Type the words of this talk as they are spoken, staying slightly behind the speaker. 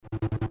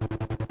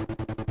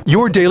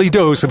Your daily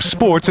dose of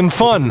sports and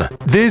fun.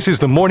 This is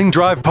the Morning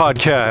Drive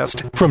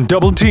Podcast from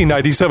Double T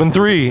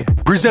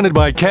 97.3, presented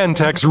by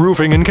Cantex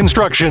Roofing and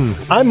Construction.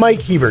 I'm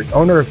Mike Hebert,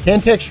 owner of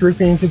Cantex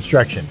Roofing and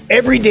Construction.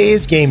 Every day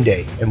is game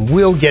day, and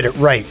we'll get it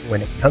right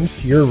when it comes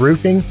to your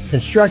roofing,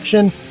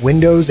 construction,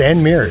 windows,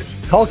 and mirrors.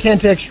 Call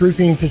Cantex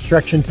Roofing and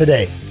Construction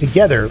today.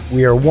 Together,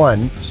 we are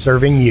one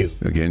serving you.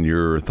 Again,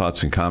 your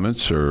thoughts and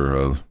comments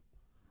are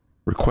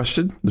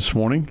requested this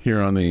morning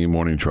here on the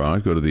Morning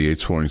Drive. Go to the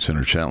Yates Flooring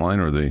Center chat line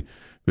or the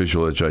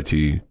Visual Edge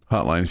IT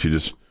hotline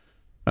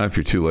if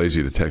you're too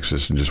lazy to text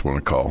us and just want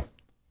to call.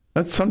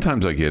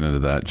 Sometimes I get into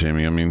that,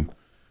 Jamie. I mean,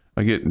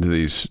 I get into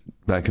these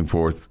back and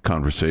forth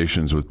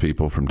conversations with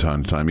people from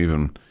time to time,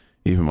 even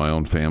my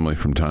own family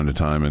from time to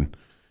time, and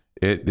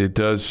it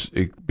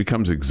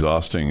becomes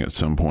exhausting at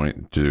some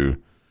point to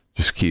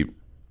just keep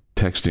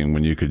texting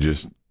when you could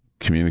just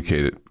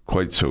communicate it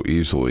quite so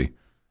easily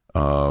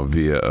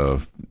via a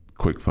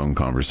quick phone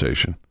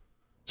conversation.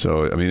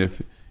 So, I mean,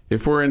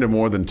 if we're into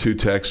more than two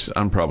texts,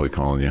 I'm probably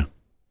calling you.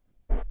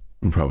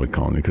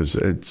 Because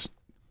it's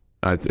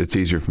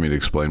easier for me to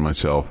explain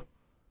myself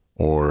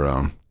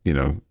or,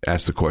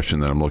 ask the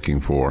question that I'm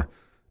looking for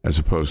as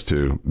opposed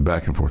to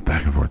back and forth.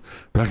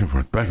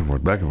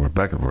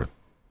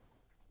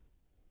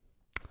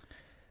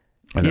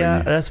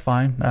 Yeah, that's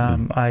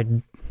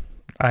fine.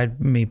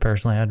 Me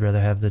personally, I'd rather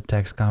have the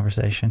text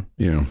conversation.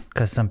 Yeah.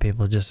 Because some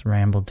people just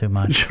ramble too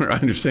much. Sure, I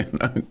understand.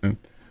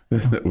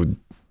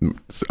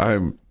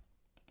 I'm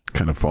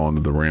kind of fall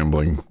into the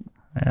rambling.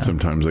 Yeah.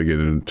 Sometimes I get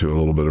into a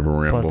little bit of a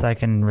ramble. Plus, I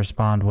can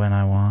respond when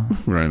I want.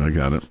 Right, I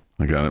got it.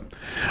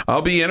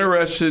 I'll be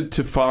interested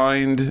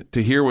to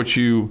hear what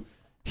you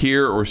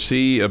hear or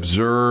see,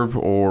 observe,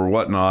 or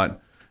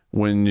whatnot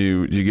when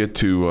you get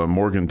to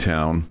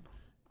Morgantown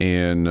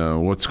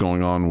and what's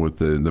going on with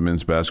the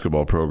men's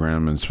basketball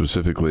program and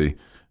specifically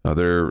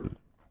their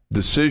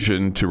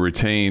decision to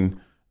retain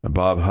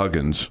Bob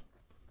Huggins.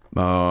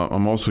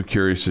 I'm also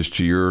curious as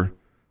to your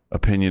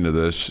opinion of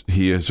this.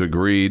 He has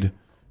agreed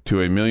to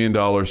 $1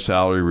 million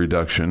salary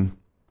reduction.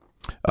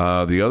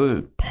 The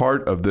other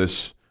part of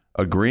this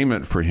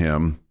agreement for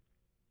him,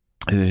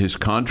 his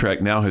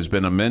contract now has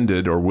been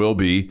amended, or will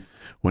be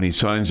when he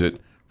signs it,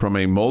 from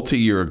a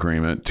multi-year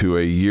agreement to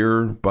a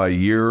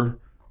year-by-year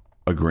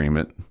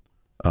agreement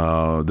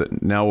that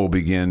now will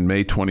begin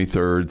May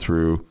 23rd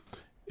through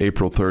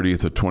April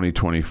 30th of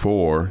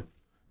 2024.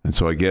 And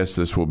so I guess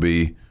this will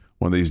be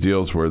one of these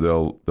deals where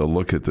they'll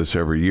look at this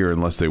every year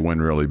unless they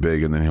win really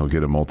big, and then he'll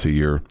get a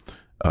multi-year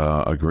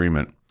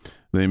agreement.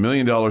 The $1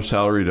 million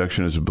salary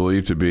reduction is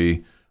believed to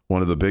be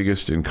one of the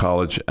biggest in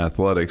college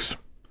athletics.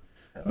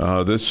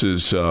 This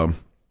is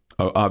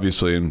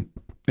obviously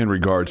in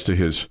regards to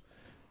his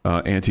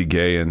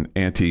anti-gay and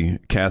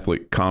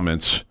anti-Catholic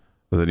comments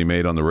that he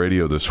made on the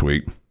radio this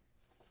week.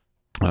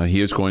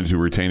 He is going to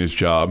retain his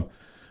job.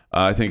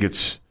 I think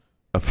it's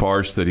a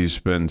farce that he's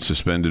been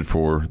suspended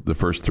for the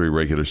first 3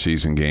 regular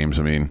season games.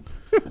 I mean,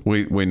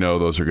 we know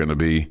those are going to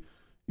be,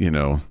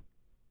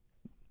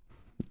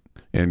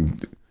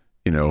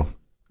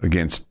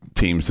 against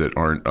teams that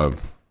aren't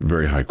of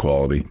very high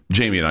quality.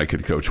 Jamie and I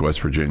could coach West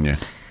Virginia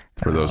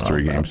for those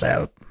 3 games. I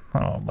don't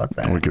know about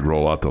that. We could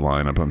roll out the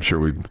lineup. I'm sure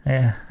we'd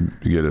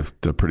get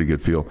a pretty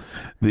good feel.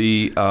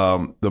 The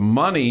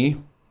money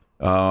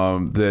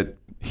that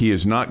he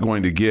is not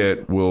going to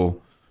get will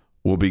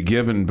be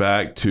given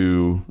back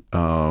to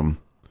the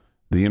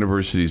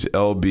university's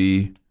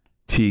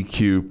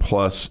LGBTQ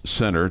plus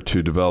center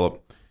to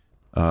develop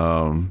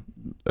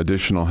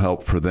additional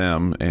help for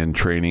them and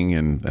training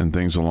and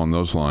things along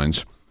those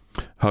lines.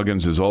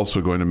 Huggins is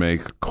also going to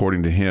make,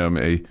 according to him,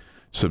 a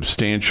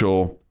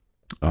substantial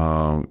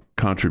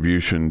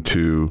contribution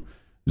to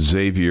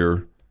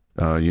Xavier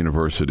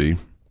University.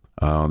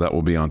 That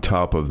will be on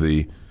top of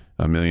the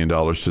 $1 million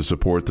to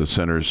support the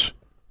center's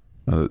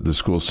the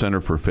school's Center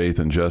for Faith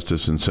and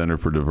Justice and Center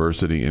for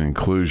Diversity and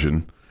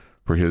Inclusion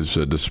for his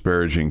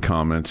disparaging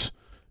comments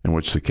in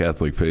which the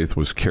Catholic faith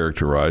was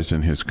characterized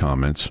in his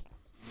comments.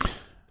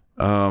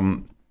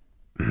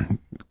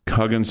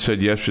 Huggins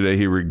said yesterday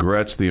he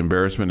regrets the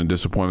embarrassment and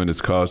disappointment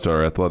it's caused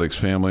our athletics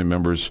family,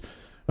 members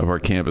of our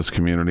campus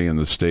community, and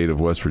the state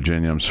of West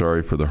Virginia. I'm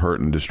sorry for the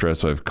hurt and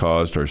distress I've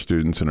caused our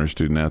students and our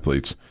student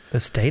athletes. The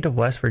state of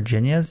West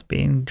Virginia is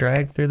being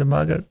dragged through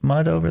the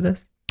mud over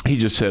this? He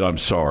just said, I'm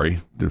sorry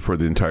for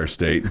the entire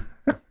state.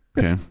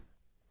 Okay.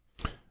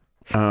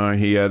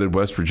 He added,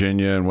 West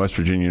Virginia and West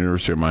Virginia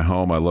University are my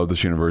home. I love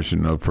this university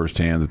to know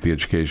firsthand that the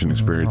education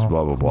experience,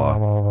 blah, blah,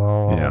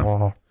 blah. Yeah.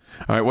 All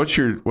right. What's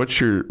your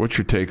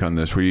take on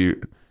this? Were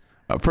you,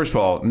 first of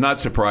all, not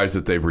surprised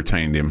that they've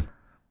retained him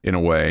in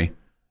a way.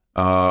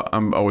 I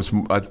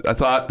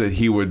thought that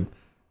he would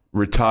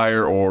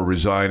retire or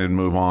resign and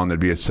move on.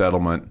 There'd be a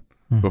settlement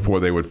before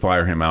they would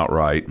fire him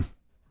outright.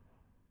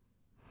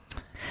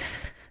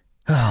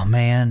 Oh,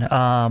 man.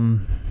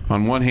 On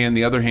one hand,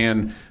 the other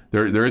hand,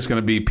 there is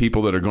going to be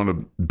people that are going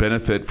to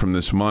benefit from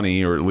this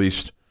money, or at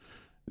least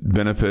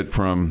benefit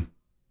from,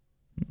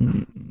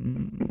 is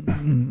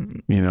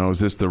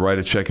this the write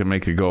a check and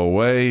make it go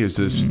away? Is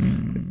this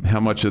how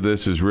much of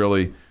this is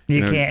really...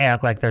 You can't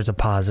act like there's a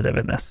positive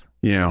in this.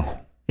 Yeah.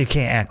 You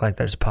can't act like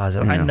there's a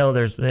positive. Yeah. I know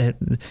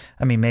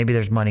maybe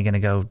there's money going to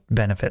go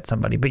benefit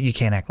somebody, but you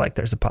can't act like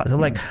there's a positive.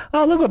 Like,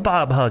 oh, look what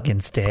Bob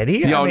Huggins did.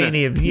 No. I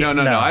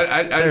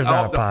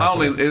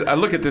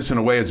look at this in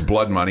a way as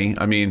blood money.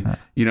 I mean,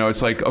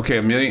 it's like, okay,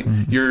 $1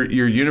 million. Your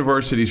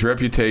university's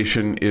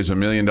reputation is $1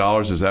 million.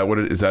 Is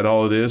that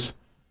all it is?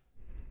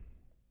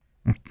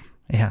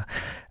 Yeah.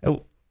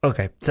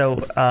 Okay.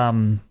 So,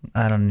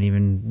 I don't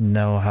even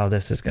know how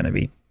this is going to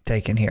be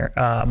taken here.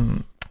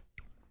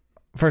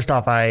 First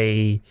off,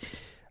 I'm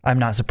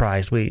not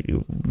surprised.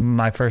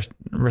 My first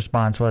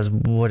response was,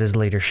 what does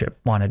leadership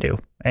want to do?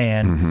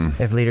 And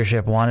if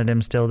leadership wanted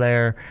him still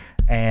there,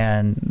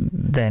 and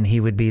then he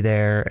would be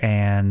there.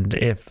 And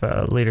if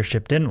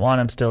leadership didn't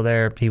want him still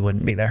there, he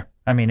wouldn't be there.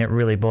 I mean, it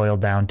really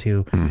boiled down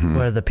to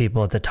whether the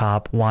people at the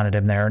top wanted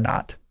him there or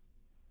not.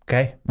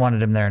 Okay?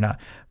 Wanted him there or not.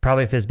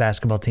 Probably if his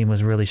basketball team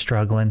was really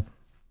struggling,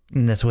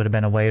 and this would have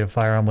been a way to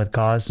fire him with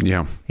cause.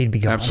 Yeah. He'd be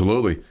gone.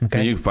 Absolutely. Okay.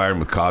 And you can fire him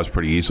with cause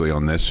pretty easily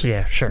on this.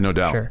 Yeah, sure. No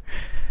doubt. Sure.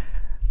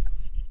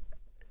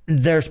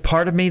 There's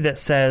part of me that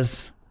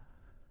says,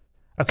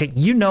 okay,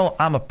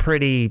 I'm a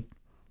pretty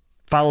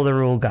follow the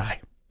rule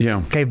guy. Yeah.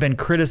 Okay, I've been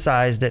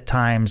criticized at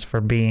times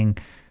for being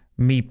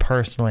me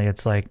personally.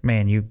 It's like,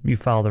 man, you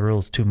follow the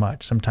rules too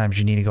much. Sometimes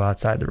you need to go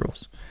outside the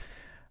rules.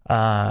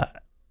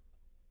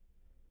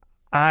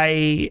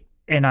 I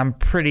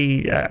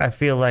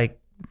feel like,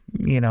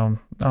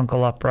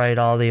 Uncle Upright,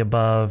 all the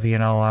above,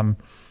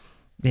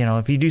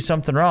 if you do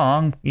something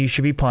wrong, you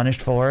should be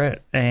punished for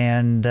it.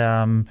 And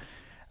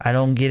I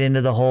don't get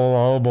into the whole,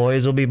 oh,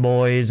 boys will be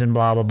boys and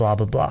blah, blah, blah,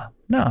 blah, blah.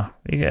 No,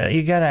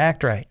 you got to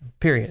act right,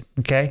 period.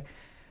 Okay.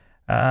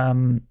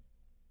 I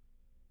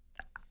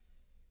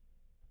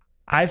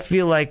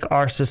feel like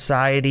our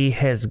society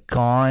has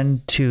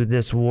gone to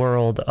this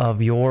world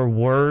of your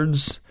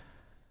words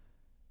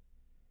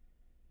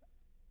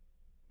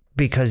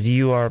because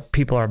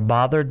people are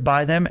bothered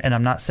by them, and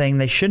I'm not saying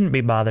they shouldn't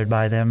be bothered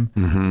by them.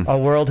 Our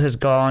world has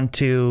gone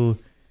to,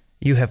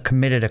 you have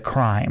committed a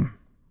crime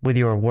with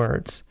your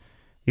words.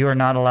 You are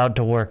not allowed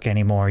to work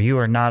anymore. You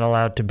are not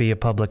allowed to be a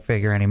public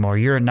figure anymore.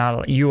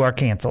 You are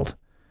canceled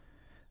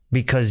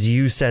because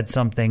you said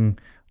something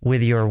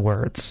with your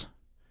words.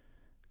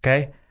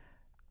 Okay?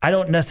 I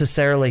don't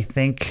necessarily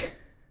think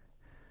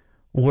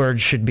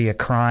words should be a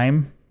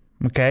crime.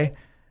 Okay?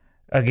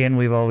 Again,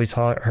 we've always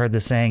heard the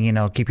saying,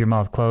 keep your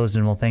mouth closed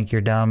and we'll think you're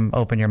dumb.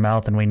 Open your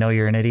mouth and we know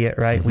you're an idiot,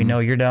 right? We know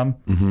you're dumb.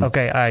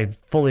 Okay, I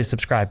fully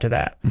subscribe to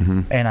that.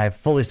 And I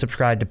fully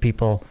subscribe to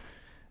people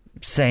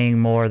saying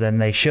more than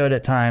they should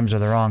at times or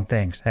the wrong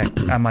things.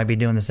 Heck, I might be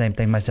doing the same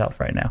thing myself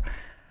right now.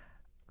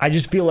 I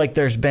just feel like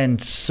there's been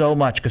so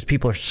much because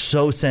people are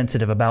so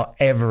sensitive about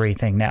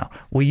everything now.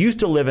 We used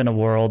to live in a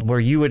world where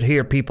you would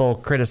hear people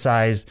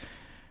criticize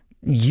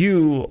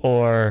you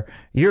or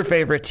your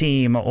favorite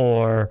team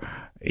or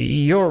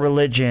your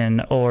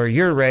religion or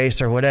your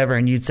race or whatever,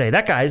 and you'd say,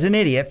 that guy's an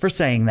idiot for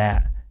saying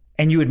that,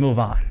 and you would move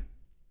on.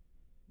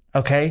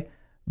 Okay?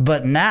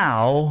 But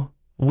now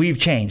we've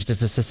changed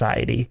as a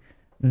society.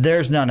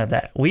 There's none of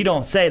that. We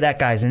don't say that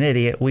guy's an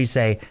idiot. We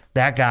say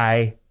that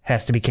guy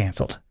has to be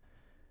canceled.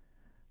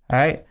 All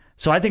right?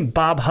 So I think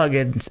Bob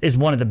Huggins is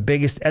one of the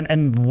biggest,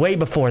 and way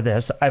before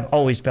this, I've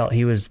always felt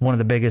he was one of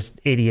the biggest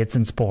idiots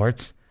in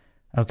sports.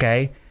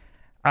 Okay?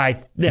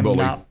 I am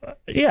not,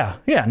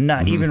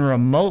 not even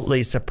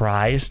remotely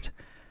surprised.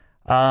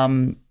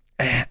 I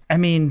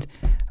mean,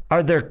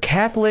 are there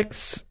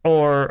Catholics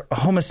or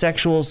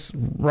homosexuals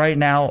right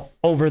now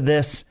over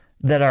this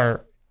that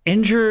are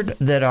injured,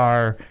 that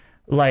are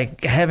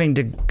like having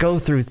to go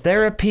through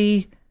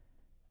therapy?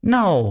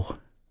 No,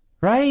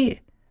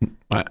 right?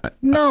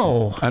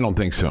 No. I don't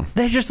think so.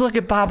 They just look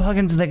at Bob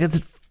Huggins and they go,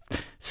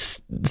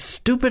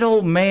 stupid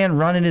old man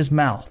running his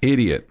mouth.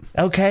 Idiot.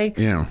 Okay?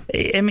 Yeah.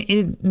 I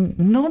mean,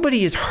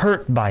 nobody is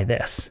hurt by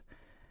this.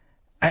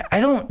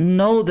 I don't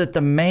know that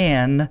the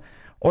man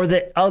or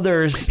that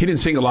others... He didn't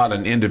sing a lot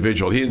on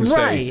individual. He didn't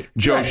say,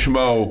 Joe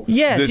Schmo,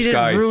 yes, this he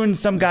didn't guy... ruin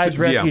some guy's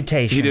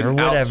reputation he didn't or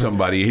whatever. Out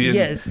somebody. He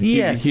didn't,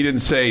 he didn't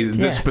say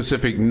this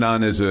specific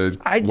nun is a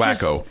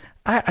wacko.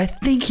 I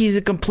think he's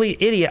a complete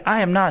idiot.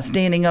 I am not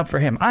standing up for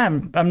him.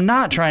 I'm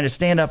not trying to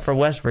stand up for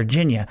West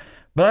Virginia.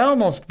 But I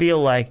almost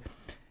feel like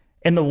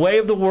in the way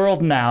of the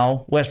world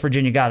now, West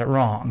Virginia got it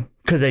wrong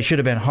because they should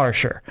have been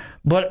harsher.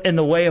 But in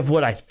the way of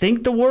what I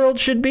think the world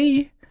should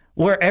be,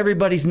 where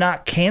everybody's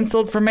not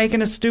canceled for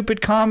making a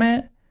stupid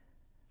comment,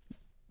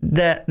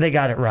 that they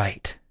got it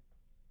right,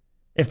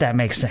 if that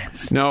makes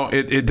sense. No,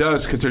 it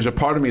does, because there's a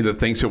part of me that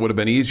thinks it would have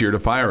been easier to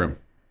fire him.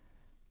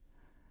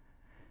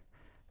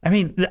 I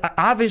mean,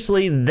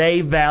 obviously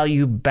they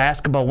value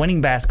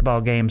winning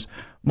basketball games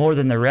more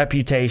than the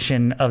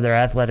reputation of their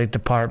athletic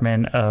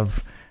department,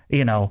 of,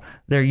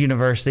 their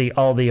university,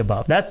 all the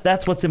above.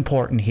 That's what's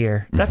important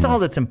here. That's all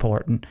that's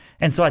important.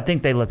 And so I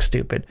think they look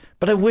stupid.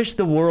 But I wish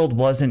the world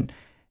wasn't,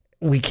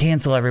 we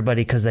cancel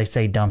everybody because they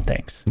say dumb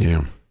things.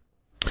 Yeah.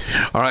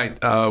 All right.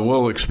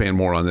 We'll expand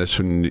more on this,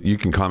 and you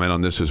can comment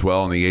on this as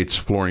well on the Yates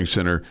Flooring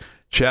Center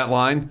chat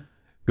line.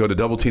 Go to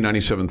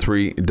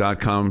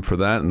doublet973.com for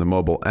that and the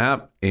mobile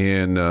app,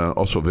 and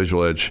also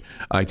Visual Edge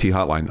IT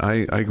hotline.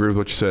 I agree with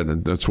what you said,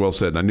 and that's well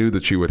said. And I knew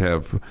that you would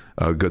have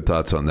good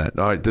thoughts on that.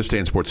 All right, This Day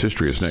in Sports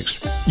History is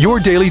next.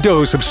 Your daily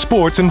dose of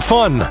sports and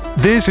fun.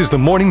 This is the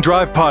Morning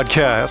Drive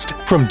Podcast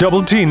from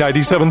Double T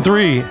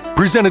 97.3,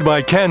 presented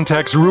by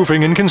Cantex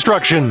Roofing and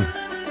Construction.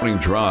 Morning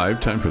Drive,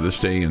 time for This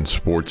Day in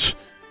Sports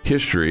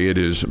History. It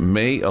is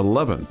May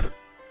 11th,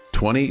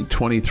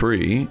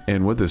 2023,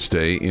 and with this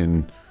day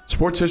in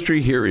sports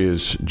history, here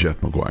is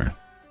Jeff McGuire.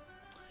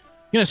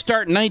 Going to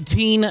start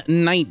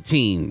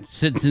 1919.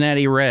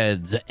 Cincinnati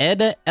Reds.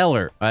 Hod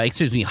Eller.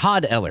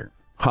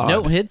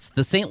 No hits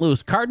the St.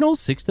 Louis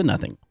Cardinals 6-0. I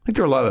think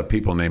there were a lot of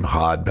people named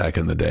Hod back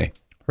in the day.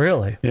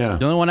 Really? Yeah.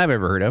 The only one I've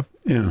ever heard of.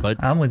 Yeah.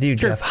 But I'm with you,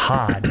 Jeff.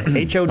 Hod.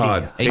 H-O-D.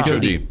 Hod.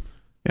 H-O-D.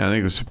 Yeah, I think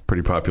it was a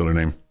pretty popular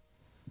name.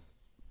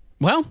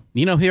 Well,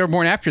 they were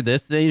born after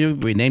this. They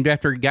were named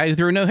after a guy who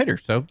threw a no-hitter.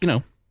 So,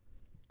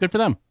 good for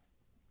them.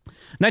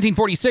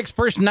 1946,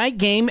 first night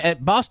game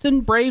at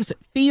Boston Braves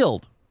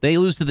Field. They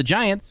lose to the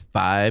Giants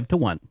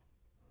 5-1.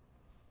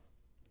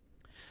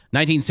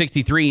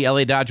 1963,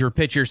 LA Dodger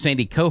pitcher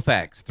Sandy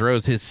Koufax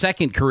throws his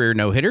second career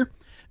no-hitter,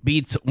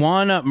 beats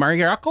Juan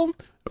Marshall.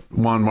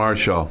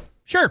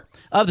 Sure.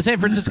 Of the San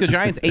Francisco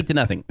Giants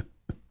 8-0.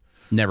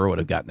 Never would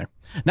have gotten there.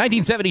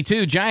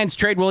 1972, Giants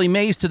trade Willie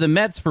Mays to the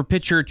Mets for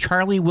pitcher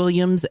Charlie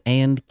Williams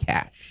and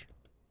cash.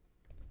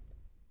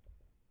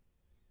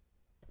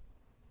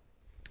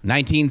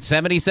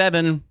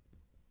 1977,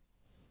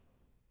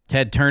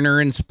 Ted Turner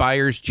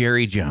inspires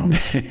Jerry Jones.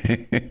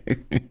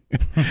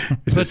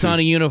 Puts on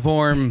a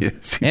uniform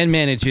and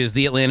manages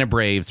the Atlanta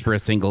Braves for a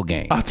single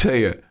game. I'll tell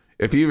you,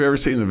 if you've ever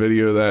seen the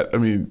video of that,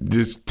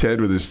 just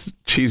Ted with his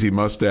cheesy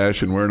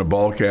mustache and wearing a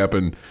ball cap.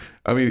 And,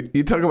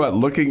 you talk about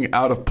looking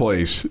out of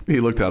place. He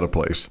looked out of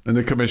place. And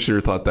the commissioner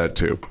thought that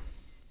too.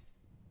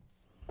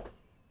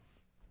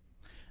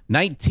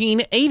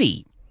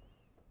 1980,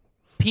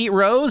 Pete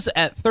Rose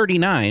at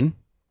 39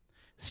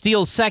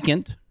 steals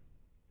second,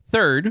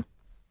 third,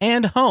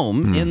 and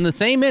home in the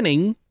same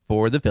inning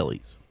for the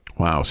Phillies.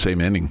 Wow,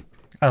 same inning.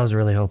 I was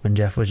really hoping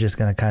Jeff was just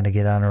going to kind of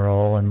get on a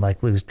roll and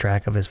lose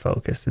track of his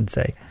focus and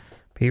say,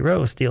 Pete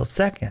Rose steals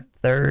second,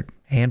 third,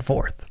 and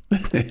fourth. I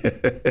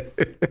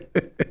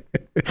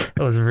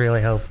was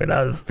really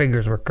hoping.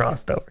 Fingers were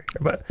crossed over here.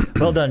 But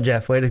well done,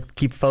 Jeff. Way to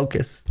keep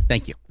focus.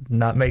 Thank you.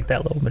 Not make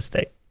that little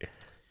mistake.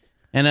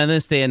 And on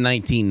this day in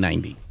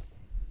 1990,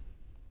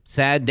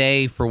 sad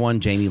day for one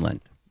Jamie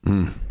Lent.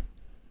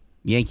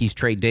 Yankees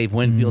trade Dave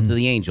Winfield to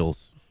the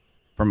Angels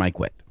for Mike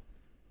Witt.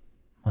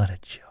 What a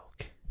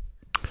joke.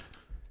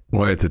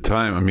 Well, at the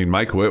time,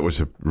 Mike Witt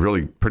was a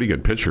really pretty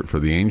good pitcher for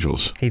the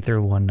Angels. He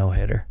threw one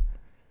no-hitter.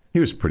 He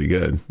was pretty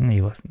good.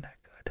 He wasn't that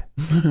good.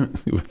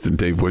 He wasn't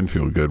Dave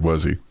Winfield good,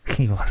 was he?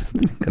 He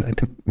wasn't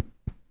good.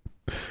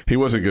 He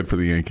wasn't good for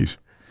the Yankees.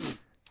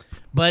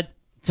 But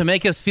to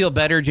make us feel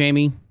better,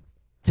 Jamie,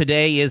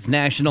 today is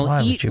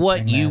National Eat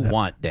What You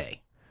Want Day.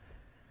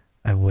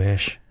 I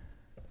wish.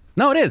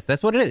 No, it is.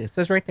 That's what it is. It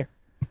says right there.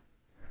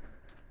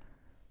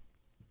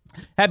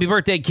 Happy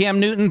birthday,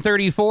 Cam Newton,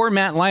 34,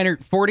 Matt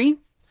Leinart, 40,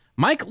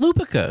 Mike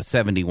Lupica,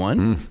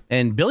 71,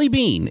 and Billy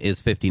Bean is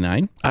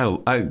 59.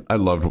 I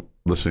loved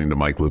listening to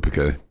Mike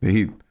Lupica.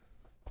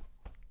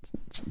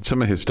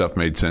 Some of his stuff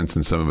made sense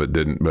and some of it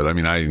didn't, but I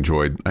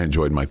enjoyed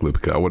Mike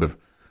Lupica. I would have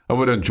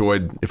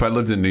enjoyed, if I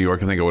lived in New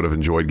York, I think I would have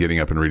enjoyed getting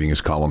up and reading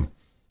his column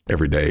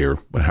every day or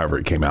however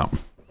it came out.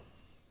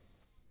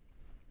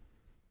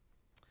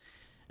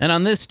 And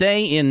on this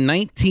day in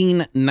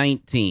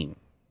 1919,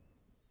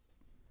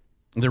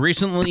 the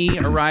recently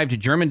arrived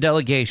German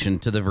delegation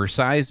to the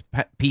Versailles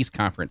Peace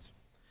Conference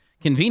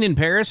convened in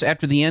Paris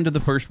after the end of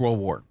the First World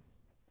War.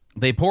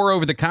 They pore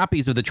over the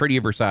copies of the Treaty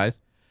of Versailles,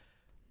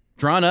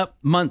 drawn up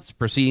months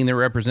preceding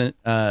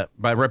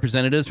by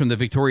representatives from the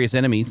victorious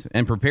enemies,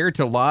 and prepared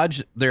to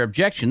lodge their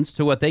objections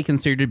to what they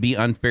considered to be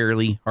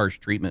unfairly harsh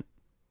treatment.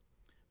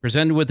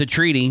 Presented with the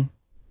treaty,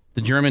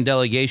 the German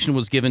delegation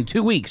was given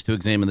 2 weeks to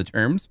examine the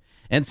terms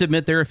and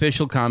submit their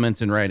official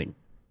comments in writing.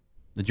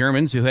 The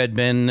Germans, who had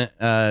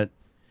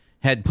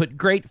put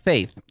great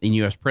faith in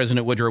U.S.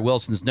 President Woodrow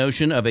Wilson's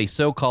notion of a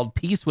so-called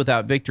peace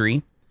without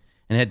victory,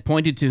 and had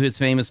pointed to his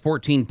famous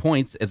 14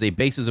 points as a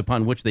basis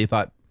upon which they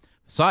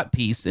sought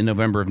peace in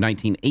November of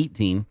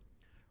 1918,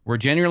 were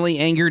genuinely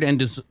angered and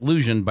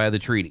disillusioned by the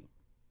treaty.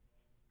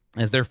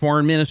 As their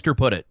foreign minister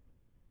put it,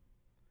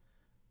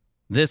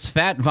 this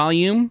fat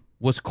volume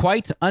was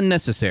quite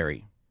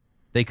unnecessary.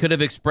 They could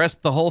have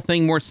expressed the whole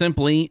thing more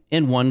simply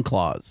in one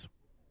clause.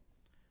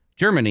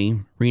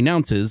 Germany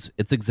renounces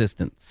its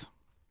existence.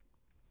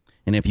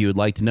 And if you would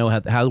like to know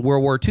how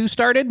World War II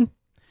started,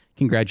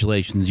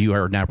 congratulations, you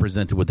are now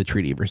presented with the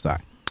Treaty of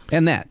Versailles.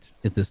 And that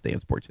is this day in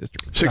sports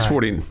history.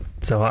 6:14. Right.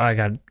 So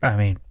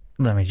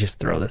let me just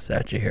throw this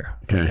at you here.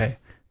 Okay.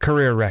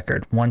 Career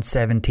record,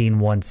 117,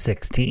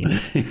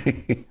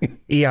 116.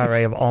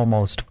 ERA of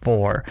almost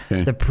 4.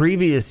 Okay. The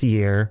previous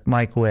year,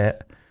 Mike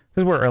Witt,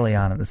 because we're early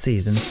on in the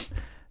seasons,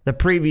 the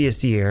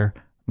previous year,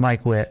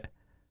 Mike Witt,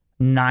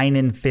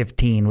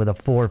 9-15 with a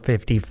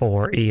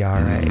 4.54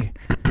 ERA.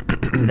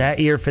 That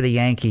year for the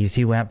Yankees,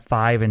 he went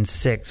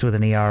 5-6 with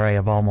an ERA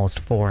of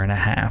almost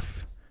 4.5.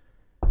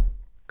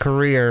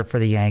 Career for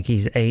the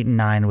Yankees,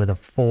 8-9 with a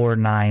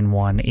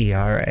 4.91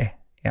 ERA.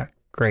 Yeah,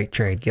 great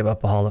trade. Give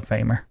up a Hall of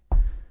Famer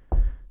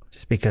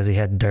just because he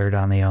had dirt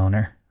on the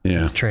owner.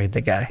 Yeah, let's trade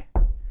the guy.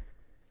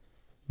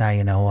 Now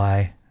you know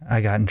why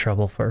I got in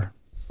trouble for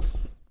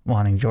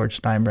wanting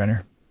George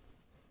Steinbrenner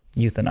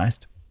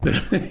euthanized.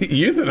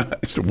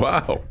 Euthanized?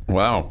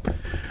 Wow.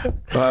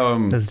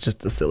 It's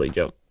just a silly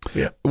joke.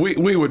 Yeah,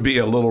 we would be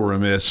a little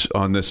remiss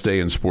on this day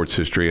in sports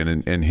history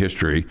and in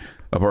history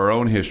of our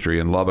own history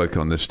in Lubbock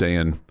on this day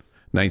in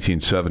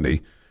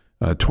 1970.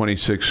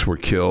 26 were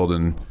killed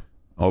and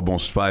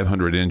almost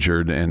 500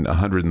 injured and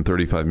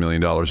 $135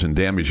 million in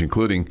damage,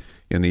 including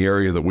in the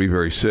area that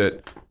we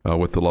sit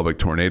with the Lubbock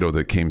tornado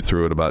that came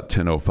through at about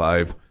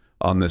 10:05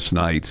 on this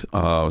night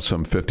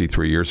some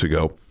 53 years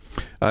ago.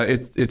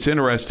 It's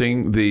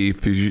interesting, the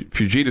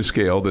Fujita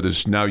scale that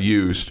is now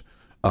used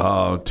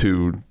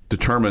to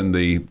determine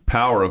the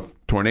power of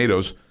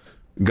tornadoes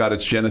got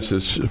its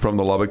genesis from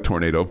the Lubbock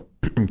tornado.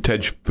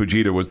 Ted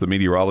Fujita was the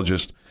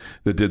meteorologist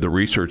that did the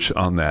research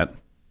on that.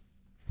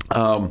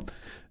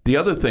 The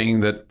other thing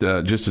that,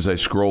 just as I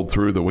scrolled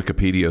through the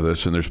Wikipedia of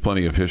this, and there's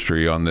plenty of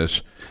history on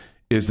this,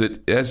 is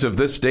that as of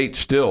this date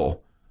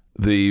still,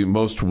 the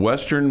most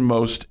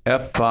westernmost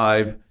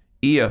F5,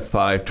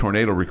 EF5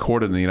 tornado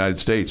recorded in the United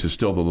States is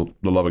still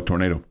the Lubbock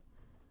tornado.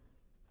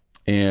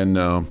 And,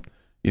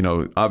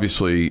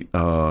 obviously,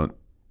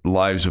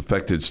 lives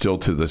affected still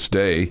to this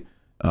day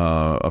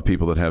of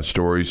people that have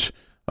stories,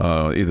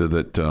 either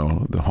that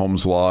the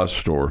homes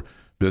lost or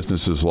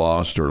businesses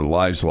lost or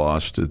lives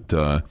lost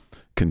that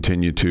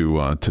continue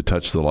to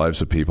touch the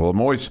lives of people.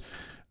 I'm always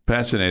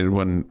fascinated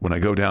when I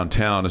go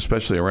downtown,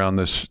 especially around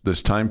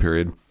this time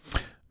period,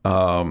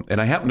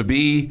 and I happen to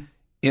be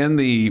in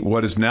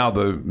what is now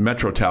the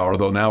Metro Tower,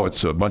 though now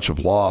it's a bunch of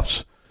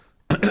lofts.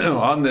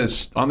 on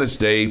this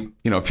day,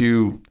 a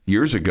few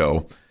years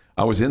ago,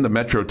 I was in the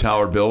Metro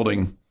Tower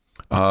building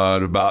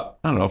at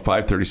about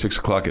 5:30, 6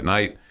 o'clock at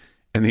night,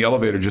 and the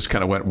elevator just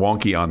kind of went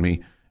wonky on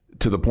me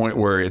to the point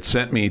where it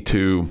sent me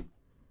to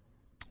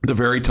the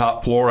very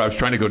top floor. I was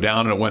trying to go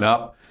down and it went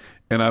up,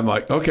 and I'm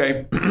like,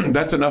 okay,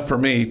 that's enough for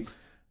me.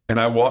 And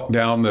I walked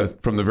down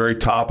from the very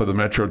top of the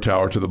Metro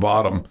Tower to the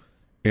bottom.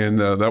 And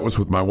that was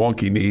with my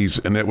wonky knees.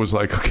 And it was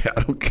like, okay,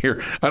 I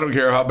don't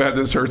care how bad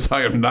this hurts.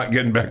 I am not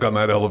getting back on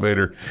that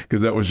elevator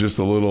because that was just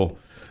a little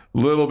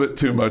bit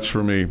too much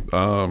for me.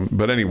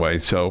 But anyway,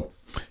 so,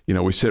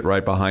 we sit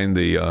right behind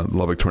the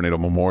Lubbock Tornado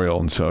Memorial.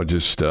 And so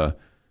it's I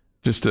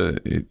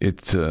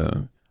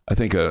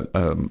think,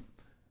 kind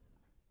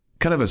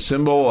of a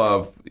symbol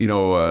of,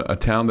 a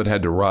town that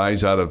had to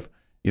rise out of,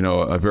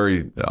 a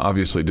very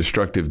obviously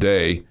destructive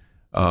day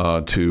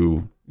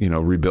to,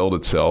 rebuild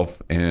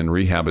itself and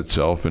rehab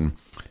itself. And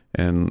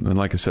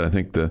like I said, I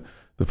think the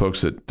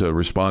folks that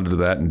responded to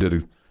that and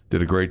did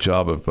a great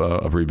job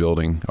of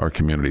rebuilding our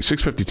community.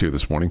 6:52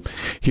 this morning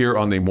here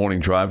on the Morning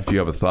Drive. If you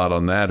have a thought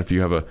on that, if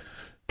you have a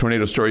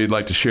tornado story you'd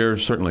like to share,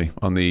 certainly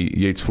on the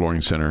Yates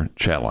Flooring Center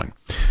chat line.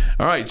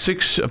 All right,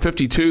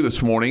 6:52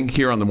 this morning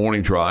here on the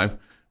Morning Drive.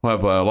 We'll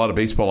have a lot of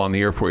baseball on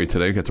the air for you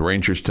today. We've got the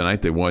Rangers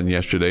tonight. They won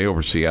yesterday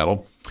over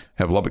Seattle.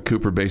 Have Lubbock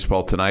Cooper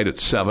baseball tonight at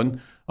 7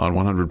 on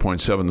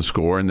 100.7 The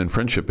Score. And then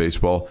Friendship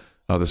baseball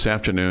this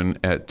afternoon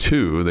at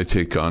 2. They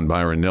take on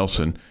Byron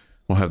Nelson.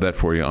 We'll have that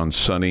for you on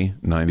Sunny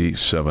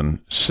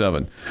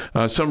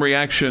 97.7. Some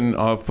reaction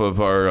off of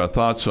our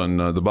thoughts on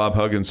the Bob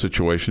Huggins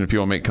situation. If you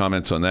want to make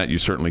comments on that, you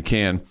certainly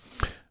can.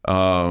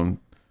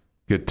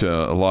 Get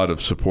a lot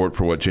of support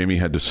for what Jamie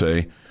had to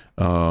say.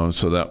 So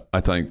that I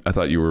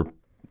thought you were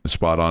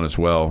spot on as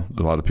well.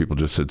 A lot of people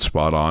just said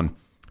spot on.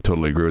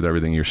 Totally agree with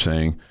everything you're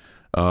saying.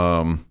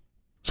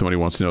 Somebody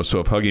wants to know, so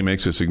if Huggy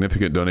makes a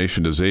significant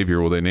donation to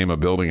Xavier, will they name a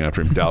building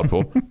after him?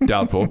 Doubtful.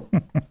 Doubtful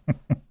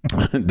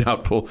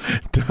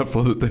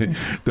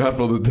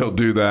that they'll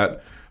do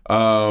that.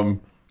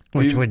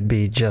 Which would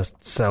be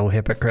just so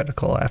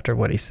hypocritical after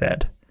what he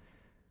said.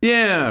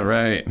 Yeah,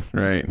 right.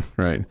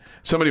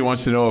 Somebody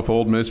wants to know if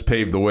Ole Miss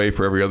paved the way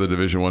for every other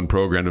Division I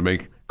program to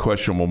make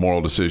questionable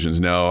moral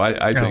decisions. No,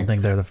 I don't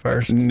think they're the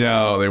first.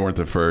 No, they weren't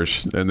the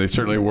first, and they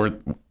certainly weren't.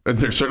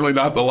 They're certainly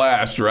not the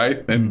last,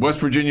 right? And West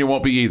Virginia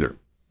won't be either.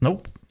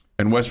 Nope.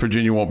 And West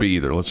Virginia won't be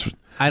either.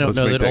 I don't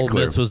know that Ole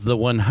Miss was the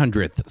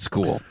 100th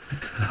school.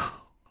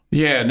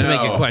 Yeah, to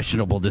make a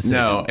questionable decision.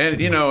 No, and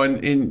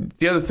and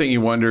the other thing you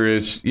wonder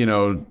is,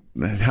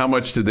 how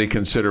much did they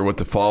consider what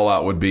the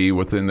fallout would be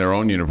within their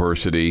own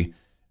university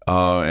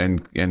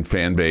and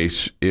fan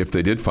base if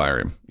they did fire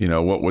him?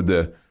 What would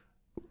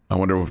I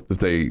wonder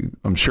if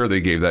I'm sure they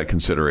gave that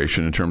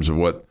consideration in terms of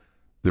what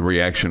the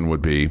reaction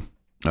would be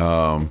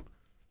to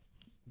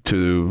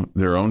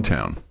their own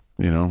town.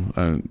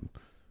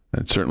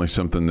 That's certainly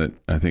something that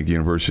I think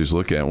universities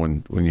look at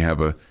when you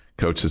have a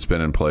coach that's been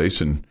in place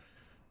and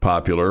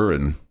popular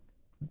and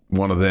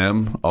one of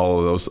them,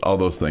 all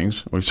those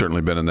things. We've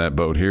certainly been in that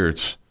boat here.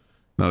 It's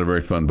not a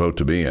very fun boat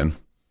to be in.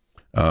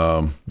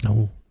 No.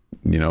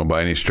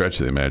 by any stretch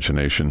of the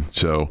imagination.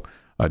 So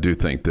I do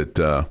think that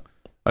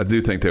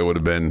they would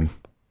have been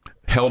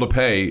hell to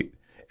pay.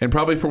 And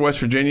probably for West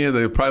Virginia,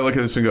 they'll probably look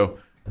at this and go,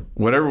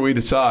 whatever we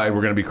decide,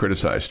 we're going to be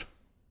criticized.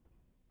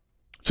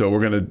 So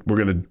we're going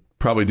to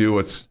probably do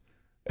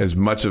as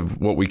much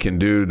of what we can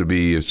do to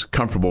be as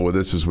comfortable with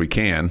this as we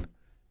can.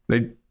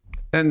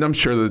 And I'm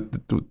sure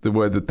that the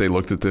way that they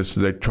looked at this,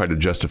 they tried to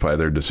justify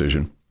their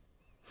decision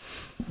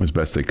as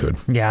best they could.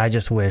 Yeah, I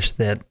just wish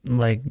that,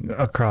 like,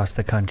 across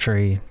the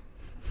country,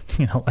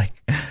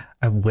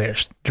 I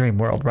wish Dream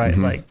World, right?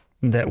 Mm-hmm. Like,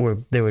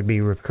 there would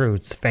be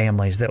recruits,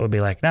 families that would be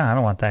like, no, I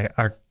don't want that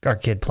our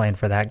kid playing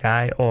for that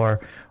guy, or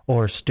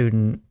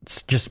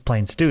students, just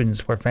plain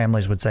students, where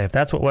families would say, if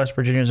that's what West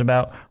Virginia is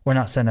about, we're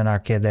not sending our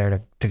kid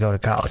there to go to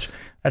college.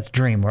 That's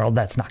Dream World.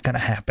 That's not going to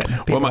happen.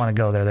 If people want to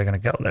go there, they're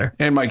going to go there.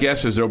 And my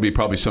guess is there'll be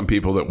probably some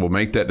people that will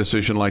make that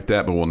decision like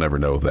that, but we'll never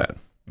know that.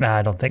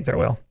 I don't think there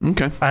will.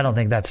 Okay. I don't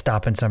think that's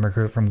stopping some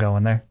recruit from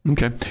going there.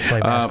 Okay.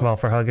 Play basketball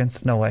for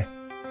Huggins? No way.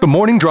 The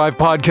Morning Drive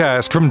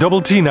podcast from Double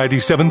T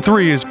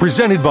 97.3 is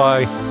presented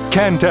by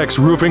Cantex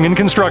Roofing and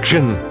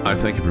Construction. I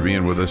thank you for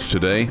being with us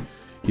today.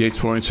 Yates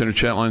Flooring Center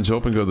chat lines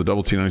open. Go to the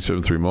Double T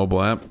 97.3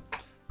 mobile app.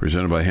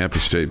 Presented by Happy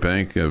State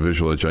Bank.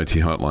 Visual Edge IT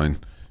hotline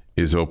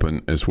is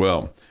open as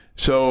well.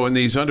 So in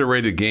these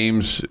underrated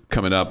games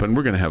coming up, and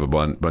we're going to have a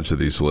bunch of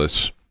these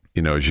lists,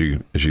 as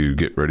you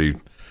get ready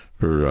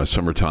for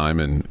summertime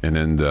and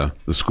end the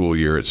school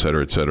year, et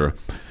cetera, et cetera.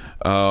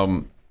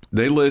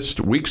 They list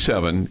Week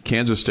 7,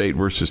 Kansas State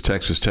versus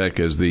Texas Tech,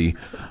 as the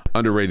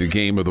underrated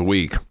game of the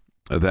week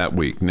that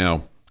week.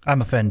 Now,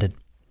 I'm offended.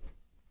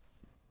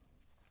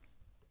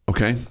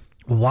 Okay.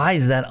 Why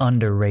is that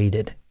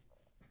underrated?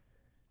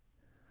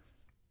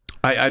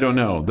 I don't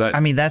know.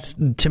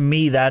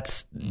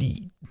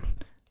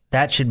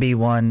 That should be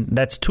one.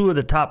 That's two of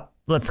the top,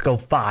 let's go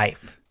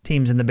 5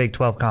 teams in the Big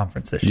 12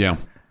 conference this year. Yeah.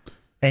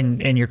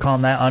 And you're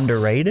calling that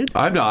underrated?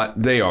 I'm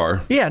not. They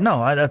are. Yeah,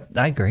 no,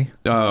 I agree.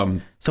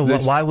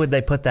 Why would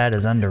they put that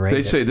as underrated?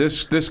 They say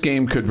this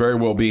game could very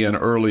well be an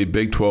early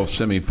Big 12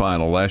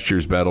 semifinal. Last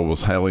year's battle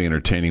was highly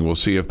entertaining. We'll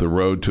see if the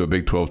road to a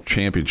Big 12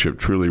 championship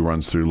truly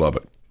runs through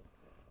Lubbock.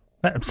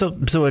 So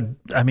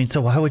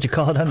why would you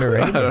call it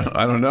underrated?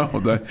 I don't know.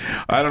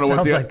 I don't know.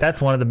 Sounds like that's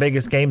one of the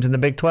biggest games in the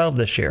Big 12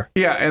 this year.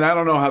 Yeah, and I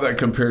don't know how that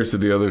compares to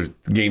the other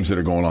games that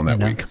are going on that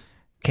week.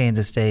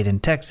 Kansas State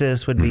and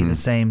Texas would be the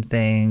same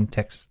thing.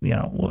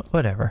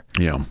 Whatever.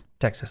 Yeah.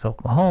 Texas,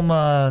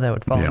 Oklahoma, that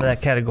would fall into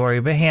that category.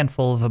 But a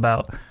handful of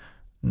about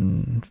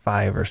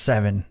 5 or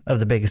 7 of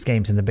the biggest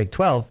games in the Big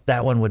 12,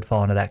 that one would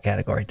fall into that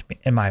category, to me,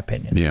 in my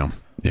opinion. Yeah.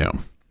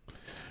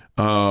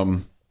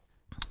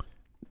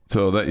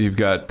 So that you've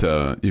got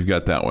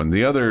that one.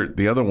 The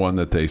other one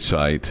that they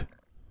cite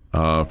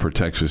for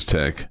Texas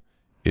Tech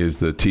is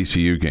the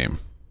TCU game,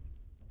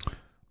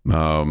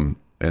 and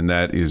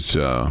that is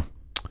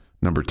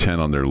number 10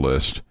 on their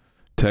list.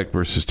 Tech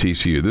versus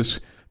TCU.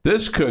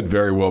 This could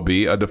very well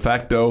be a de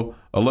facto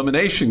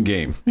elimination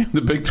game in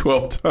the Big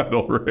 12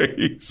 title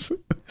race.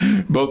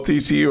 Both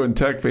TCU and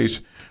Tech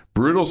face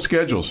brutal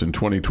schedules in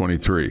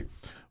 2023.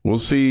 We'll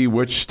see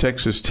which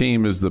Texas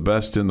team is the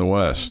best in the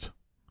West.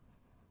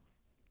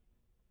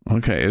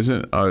 Okay,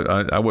 isn't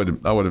I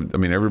would I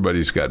mean,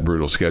 everybody's got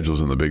brutal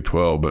schedules in the Big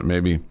 12, but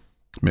maybe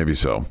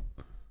so.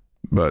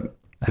 But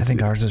I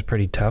think ours is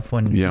pretty tough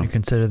when you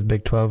consider the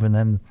Big 12 and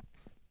then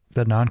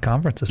the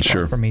non-conference is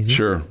far from easy.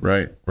 Sure,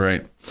 right.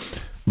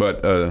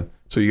 But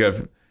so you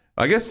have,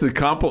 I guess the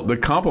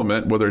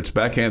compliment, whether it's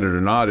backhanded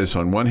or not, is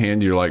on one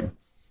hand you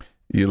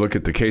look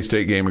at the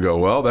K-State game and go,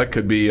 well, that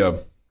could be a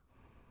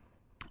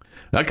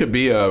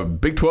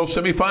Big 12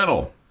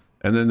 semifinal.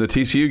 And then the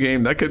TCU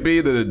game, that could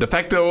be the de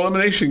facto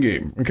elimination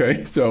game.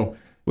 Okay, so at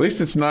least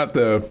it's not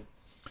we're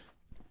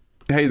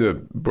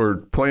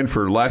playing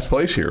for last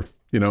place here,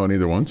 in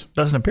either ones.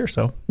 Doesn't appear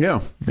so.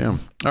 Yeah. All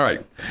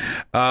right.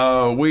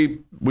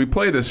 We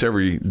play this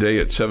every day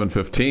at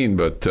 7:15,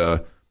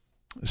 but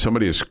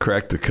somebody has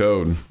cracked the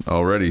code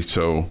already.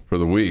 So for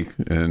the week,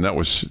 and that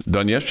was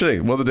done yesterday.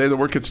 Well, the day the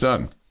work gets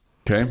done.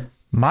 Okay.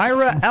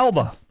 Myra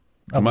Alba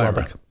of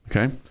Lubbock.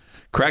 Okay.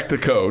 Cracked the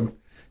code.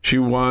 She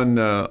won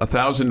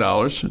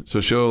 $1,000, so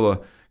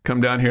she'll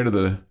come down here to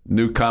the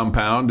new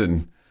compound,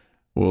 and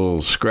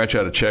we'll scratch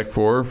out a check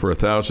for her for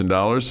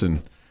 $1,000,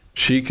 and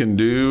she can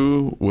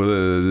do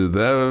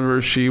whatever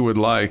she would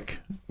like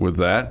with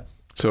that.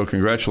 So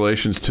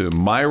congratulations to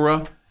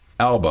Myra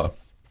Alba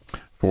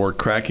for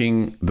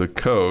cracking the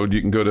code.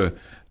 You can go to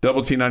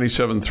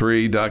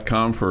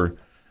doublet973.com for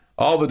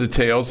all the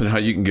details and how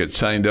you can get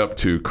signed up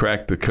to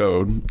crack the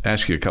code.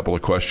 Ask you a couple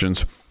of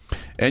questions.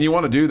 And you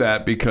want to do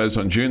that because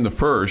on June the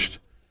 1st,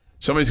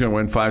 somebody's going to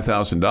win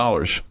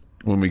 $5,000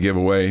 when we give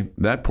away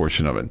that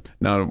portion of it.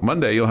 Now,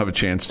 Monday, you'll have a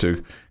chance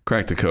to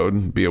crack the code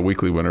and be a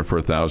weekly winner for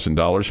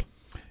 $1,000.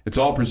 It's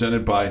all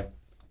presented by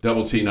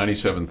Double T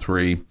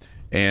 97.3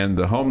 and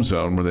the Home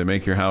Zone, where they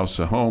make your house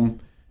a home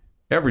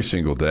every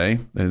single day.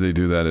 And they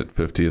do that at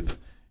 50th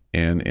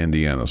and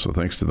Indiana. So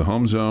thanks to the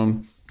Home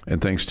Zone,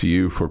 and thanks to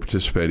you for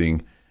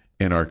participating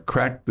in our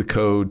Crack the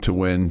Code to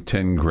Win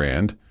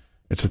 $10,000.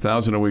 It's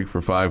 $1,000 a week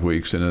for 5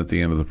 weeks, and at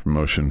the end of the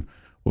promotion,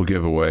 we'll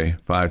give away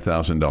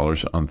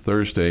 $5,000 on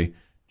Thursday,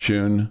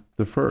 June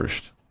the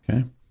 1st.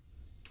 Okay,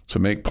 so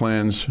make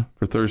plans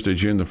for Thursday,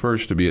 June the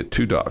 1st, to be at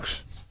Two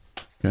Docks.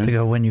 Okay? To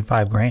go win you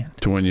 $5,000.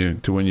 To win you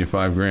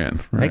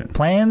 $5,000. Right. Make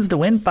plans to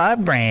win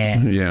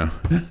 $5,000. Yeah,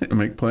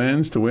 make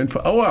plans to win.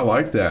 Oh, I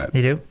like that.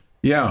 You do?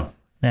 Yeah.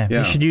 Yeah.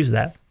 You should use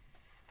that.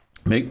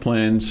 Make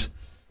plans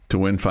to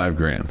win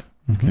 $5,000.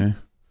 Okay.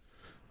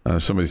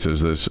 Somebody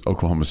says this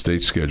Oklahoma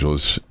State schedule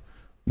is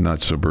not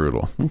so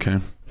brutal. Okay.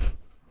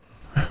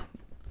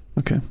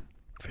 Okay.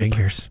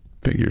 Figures.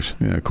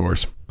 Yeah, of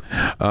course.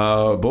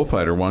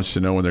 Bullfighter wants to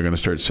know when they're going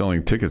to start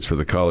selling tickets for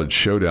the College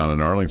Showdown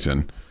in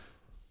Arlington.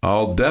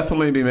 I'll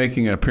definitely be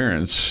making an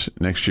appearance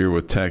next year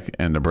with Tech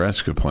and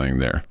Nebraska playing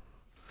there.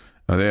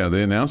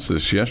 They announced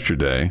this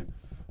yesterday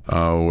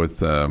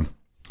with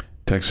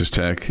Texas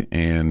Tech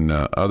and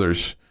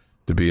others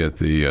to be at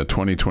the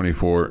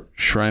 2024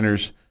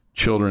 Shriners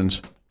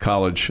Children's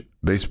College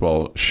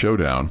Baseball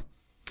Showdown.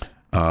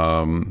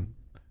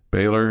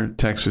 Baylor,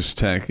 Texas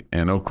Tech,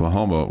 and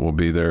Oklahoma will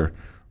be there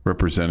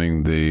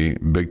representing the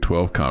Big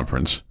 12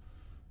 Conference.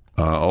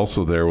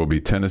 Also there will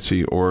be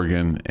Tennessee,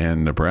 Oregon,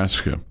 and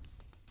Nebraska.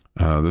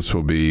 This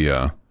will be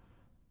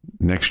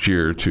next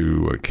year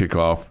to kick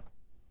off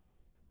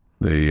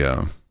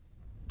the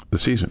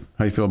season.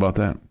 How do you feel about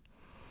that?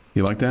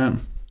 You like that?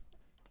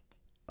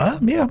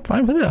 Yeah, I'm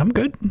fine with it. I'm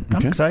good.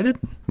 I'm excited.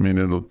 I mean,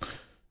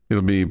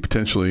 it'll be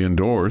potentially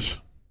indoors.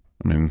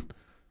 I mean,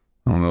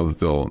 I don't know that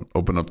they'll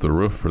open up the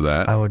roof for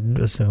that. I would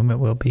assume it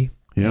will be.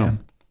 Yeah.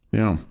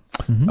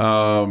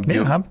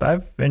 Mm-hmm.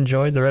 I've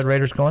enjoyed the Red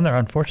Raiders going there.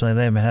 Unfortunately,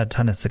 they haven't had a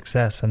ton of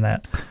success in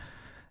that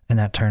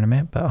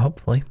tournament, but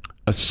hopefully.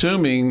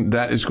 Assuming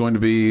that is going to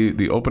be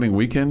the opening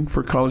weekend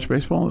for college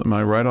baseball. Am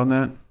I right on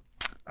that?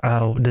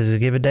 Oh, does it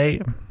give a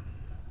date?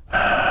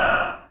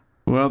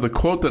 Well, the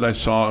quote that I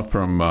saw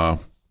from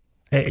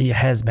it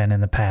has been in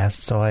the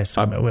past, so I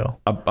assume it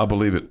will. I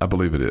believe it. I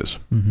believe it is.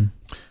 Mm-hmm.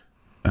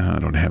 I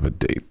don't have a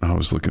date. I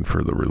was looking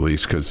for the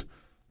release because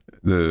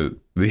the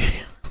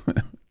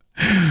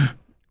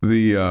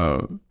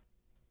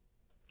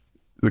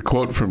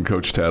quote from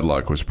Coach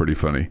Tadlock was pretty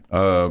funny.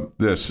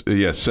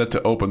 Set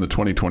to open the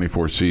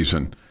 2024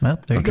 season. Well,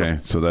 there you go.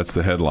 So that's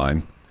the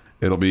headline.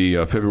 It'll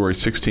be February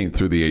 16th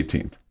through the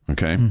 18th.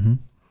 Okay.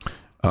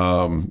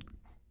 Mm-hmm.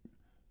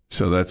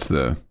 So that's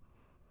the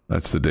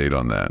date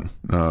on that.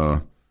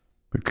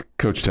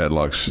 Coach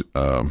Tadlock's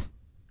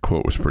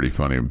quote was pretty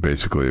funny.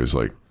 Basically, it was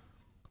like,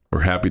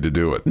 "We're happy to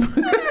do it."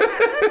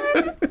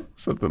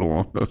 Something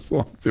along those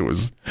lines. It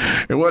wasn't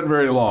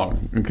very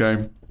long. Okay,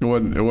 it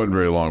wasn't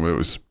very long, but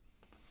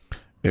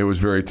it was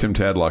very Tim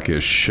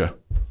Tadlock-ish,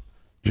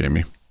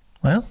 Jamie.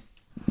 Well,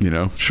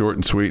 short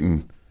and sweet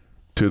and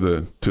to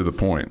the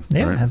point.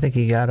 Yeah, right? I think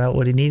he got out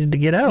what he needed to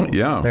get out.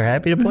 Yeah, they're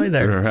happy to play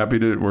there.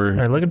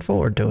 They're looking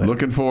forward to it.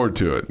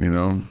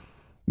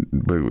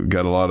 But we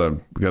got a lot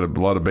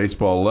of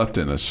baseball left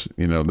in us.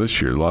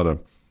 This year, a lot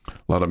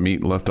of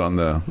meat left on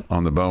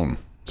the bone,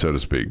 so to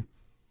speak.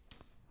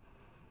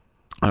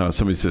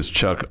 Somebody says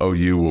Chuck,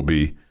 OU will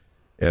be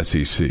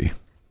SEC.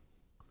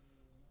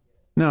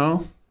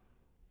 No.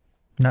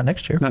 Not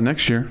next year. Not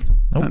next year.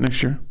 Nope. Not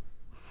next year.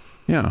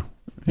 Yeah.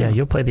 Yeah,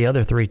 you'll play the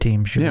other three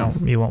teams.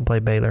 You won't play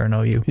Baylor and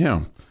OU.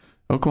 Yeah.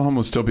 Oklahoma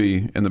will still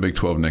be in the Big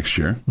 12 next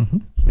year. Mm-hmm.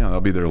 Yeah,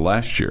 they'll be there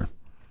last year.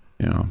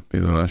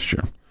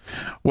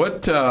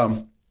 What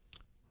do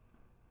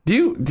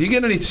you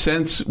get any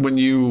sense when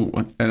you,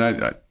 and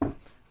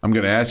I'm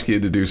going to ask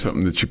you to do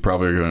something that you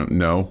probably are going to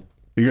know.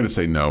 You're going to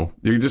say no.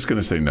 You're just going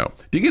to say no.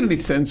 Do you get any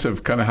sense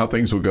of kind of how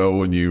things will go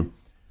when you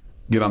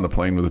get on the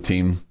plane with a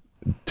team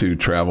to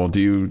travel? Do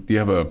you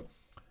get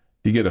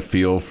a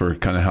feel for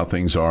kind of how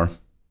things are?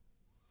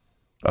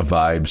 A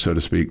vibe, so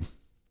to speak?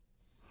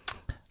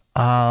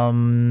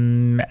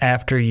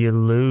 After you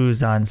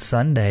lose on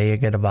Sunday, you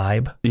get a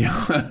vibe.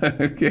 Yeah.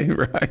 Okay,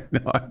 right. No,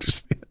 I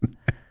understand.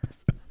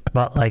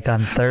 But like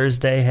on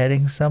Thursday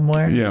heading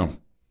somewhere? Yeah.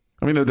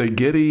 I mean, are they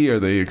giddy? Are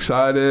they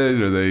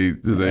excited?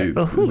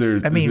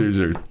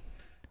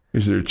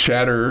 Is there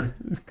chatter?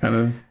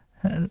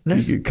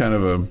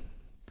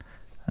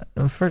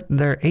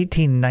 They're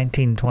 18,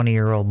 19,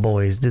 20-year-old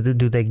boys. Do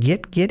they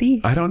get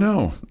giddy? I don't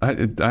know. I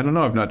don't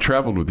know. I've not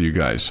traveled with you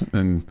guys,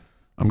 and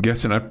I'm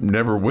guessing I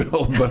never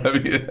will. But I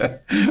mean,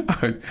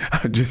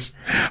 I'm just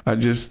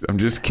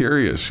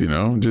curious.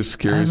 Just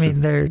curious. I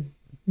mean, they're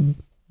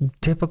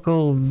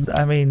typical.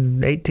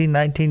 18,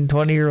 19,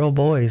 20-year-old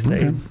boys.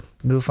 They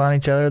goof on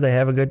each other. They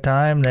have a good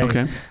time.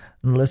 They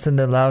listen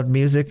to loud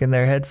music in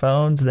their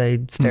headphones.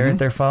 They stare at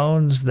their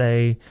phones.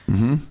 They,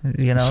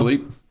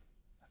 sleep.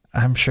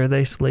 I'm sure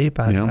they sleep.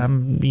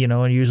 I'm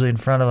usually in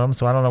front of them,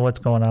 so I don't know what's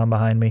going on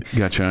behind me.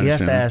 Gotcha. You have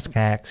to ask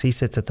Hax. He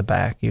sits at the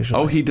back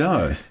usually. Oh, he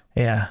does?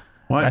 Yeah.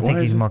 Why? I think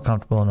he's more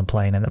comfortable in a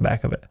plane in the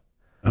back of it.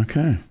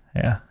 Okay.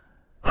 Yeah.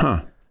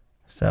 Huh.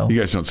 So you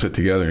guys don't sit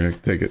together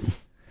and take it.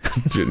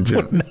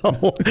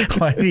 No.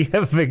 Why do you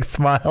have a big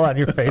smile on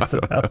your face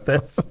about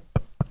this?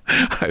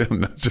 I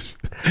don't know.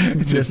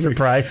 It just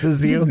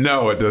surprises you?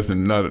 No, it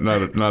doesn't. Not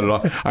at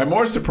all. I'm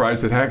more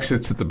surprised that Hack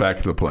sits at the back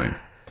of the plane.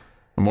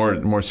 I'm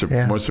more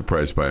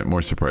surprised by it.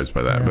 More surprised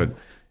by that. Yeah. But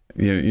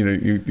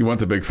you want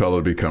the big fellow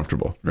to be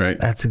comfortable, right?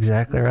 That's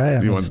exactly right.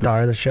 I'm the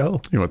star of the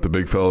show. You want the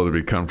big fellow to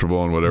be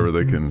comfortable and whatever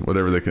they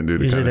can do.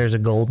 Usually there's a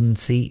golden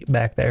seat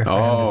back there. For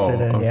him to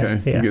sit in.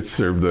 Okay. Yeah. You get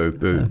served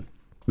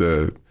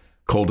the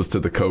coldest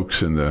of the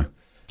Cokes and the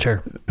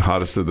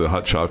hottest of the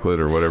hot chocolate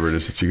or whatever it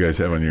is that you guys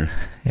have on your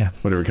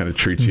whatever kind of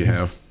treats you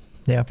have.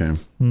 Yeah. Okay.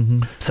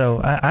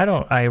 So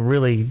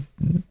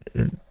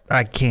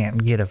I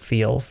can't get a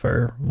feel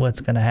for what's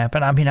going to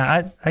happen. I mean,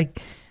 I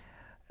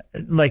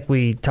like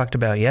we talked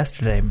about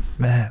yesterday,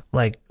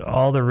 like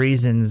all the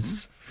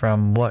reasons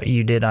from what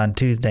you did on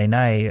Tuesday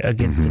night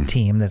against a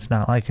team that's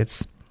not like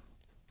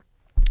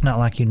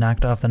you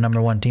knocked off the number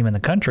one team in the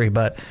country,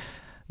 but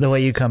the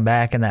way you come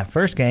back in that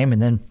first game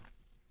and then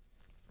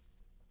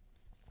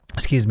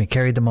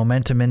carried the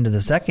momentum into the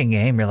second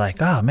game, you're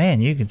like, oh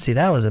man, you can see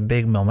that was a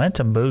big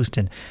momentum boost,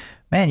 and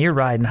man, you're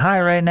riding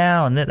high right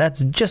now, and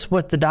that's just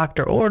what the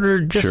doctor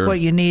ordered, just what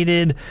you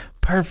needed.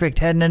 Perfect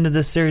heading into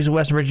this series of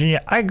West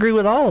Virginia. I agree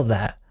with all of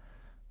that.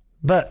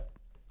 But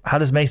how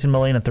does Mason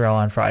Molina throw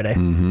on Friday?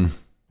 You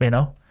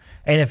know?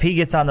 And if he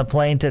gets on the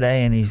plane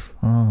today and he's,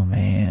 oh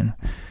man.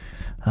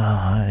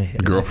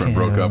 Girlfriend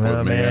broke up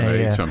with me and I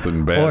ate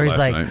something bad or he's last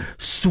like, night.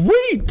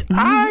 Sweet,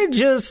 I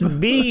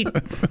just beat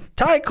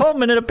Ty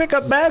Coleman in a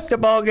pickup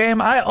basketball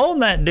game. I own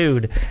that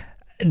dude.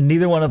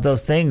 Neither one of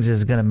those things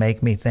is going to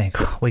make me think,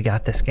 we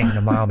got this game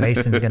tomorrow.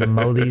 Mason's going to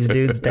mow these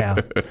dudes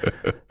down.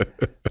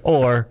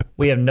 Or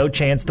we have no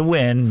chance to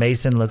win.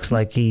 Mason looks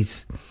like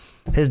his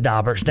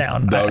dauber's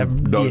down.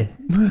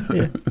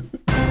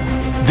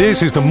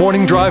 This is the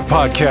Morning Drive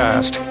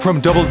Podcast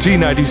from Double T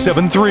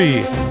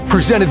 97.3,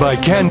 presented by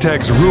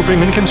Cantex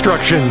Roofing and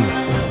Construction.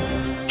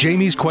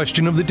 Jamie's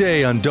question of the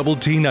day on Double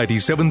T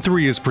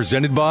 97.3 is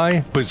presented by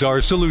Bizarre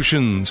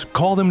Solutions.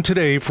 Call them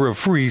today for a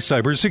free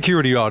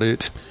cybersecurity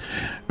audit.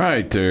 All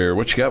right, there.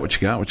 What you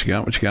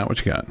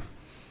got?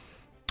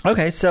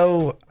 Okay,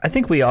 so I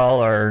think we all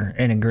are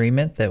in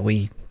agreement that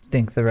we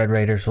think the Red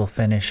Raiders will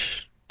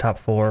finish top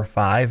 4 or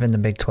 5 in the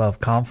Big 12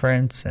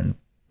 Conference, and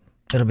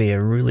it'll be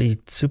a really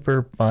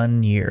super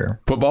fun year.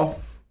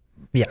 Football?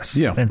 Yes,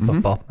 in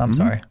football. I'm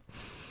sorry.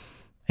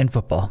 In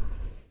football.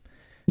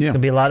 Yeah. It's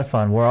going to be a lot of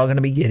fun. We're all going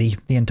to be giddy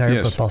the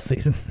entire football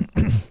season.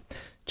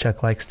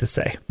 Chuck likes to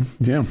say.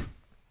 Yeah.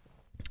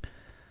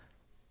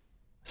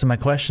 So my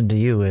question to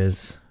you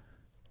is,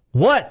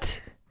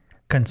 what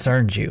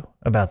concerns you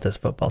about this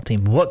football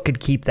team? What could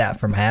keep that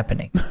from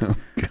happening?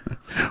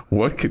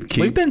 What could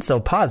keep... We've been so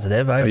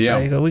positive.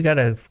 We got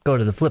to go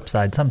to the flip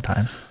side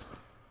sometime.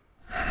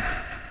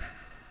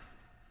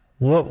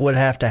 What would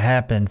have to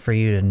happen for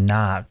you to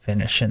not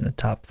finish in the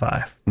top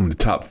 5? In the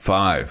top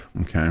 5,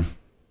 okay.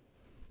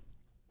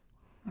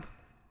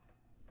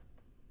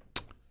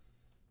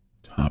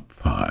 Top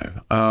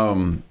 5. I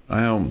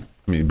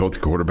mean, both the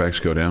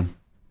quarterbacks go down.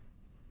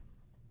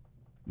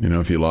 You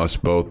know, if you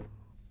lost both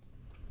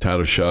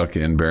Tyler Shuck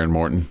and Baron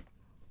Morton,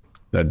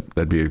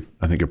 that'd be,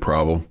 I think, a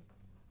problem.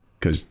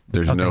 Because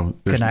there's no...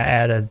 Can I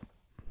add an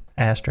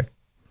asterisk?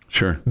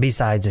 Sure.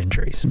 Besides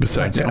injuries.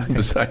 Besides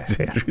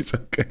injuries,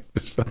 okay.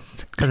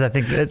 Because I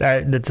think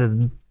that's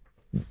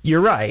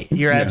you're right.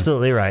 You're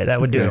absolutely right.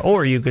 That would do it.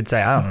 Or you could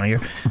say, I don't know, your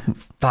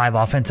 5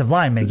 offensive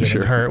linemen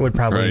getting hurt would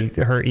probably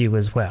hurt you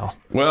as well.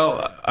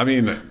 Well, I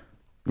mean,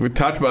 we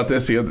talked about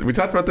this the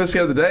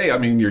other day. I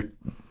mean,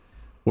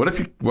 what if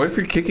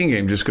your kicking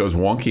game just goes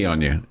wonky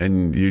on you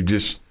and you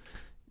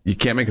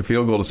can't make a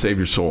field goal to save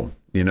your soul?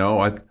 You know,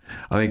 I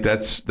think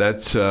that's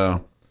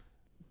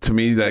to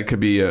me that could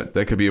be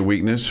a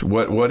weakness.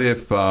 What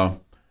if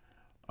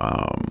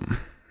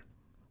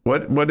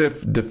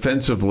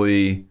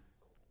defensively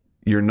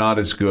you're not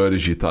as good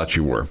as you thought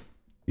you were?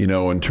 You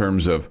know, in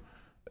terms of,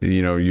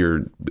 you know,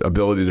 your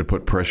ability to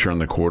put pressure on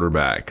the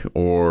quarterback,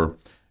 or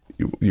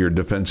your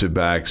defensive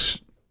backs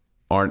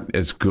aren't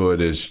as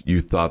good as you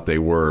thought they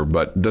were,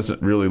 but it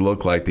doesn't really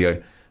look like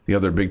the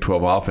other Big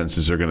 12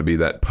 offenses are going to be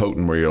that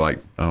potent where you're like,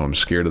 oh, I'm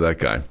scared of that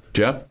guy.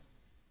 Jeff?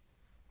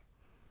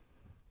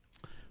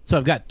 So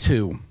I've got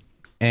 2,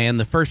 and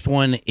the first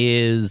one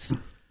is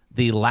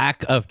the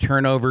lack of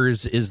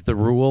turnovers is the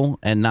rule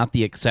and not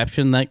the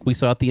exception that we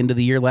saw at the end of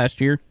the year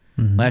last year.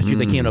 Mm-hmm. Last year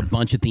they came in a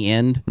bunch at the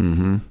end.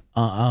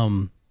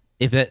 Mm-hmm.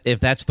 If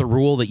that's the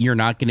rule, that you're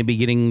not going to be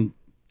getting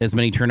as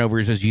many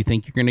turnovers as you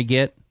think you're going to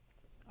get,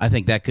 I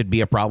think that could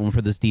be a problem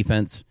for this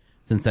defense,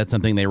 since that's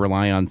something they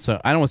rely on. So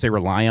I don't want to say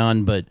rely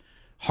on, but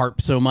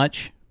harp so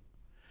much.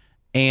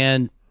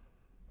 And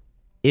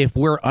if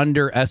we're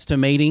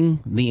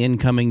underestimating the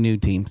incoming new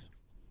teams,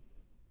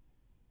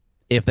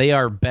 if they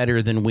are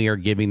better than we are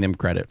giving them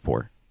credit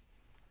for.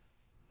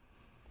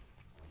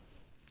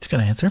 It's a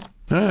good answer.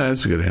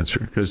 That's a good answer,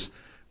 because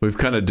we've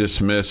kind of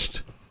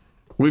dismissed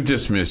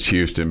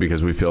Houston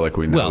because we feel like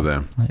we know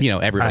them. You know,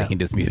 everybody can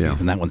dismiss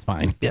Houston. That one's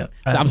fine. Yeah.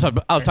 I was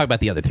talking about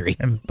the other 3.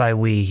 And by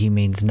we, he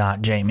means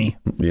not Jamie.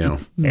 You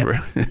know,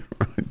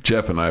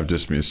 Jeff and I have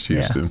dismissed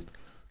Houston.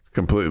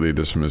 completely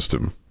dismissed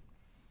him.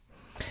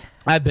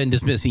 I've been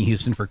dismissing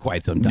Houston for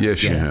quite some time.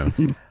 Yes, you have.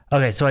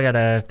 Okay, so I got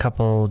a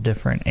couple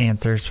different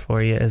answers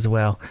for you as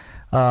well.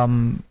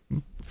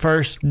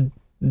 First,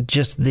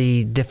 just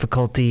the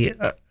difficulty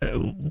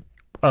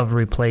of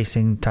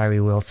replacing Tyree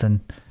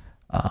Wilson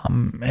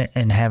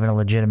and having a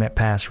legitimate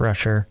pass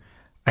rusher.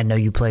 I know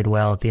you played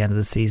well at the end of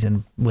the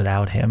season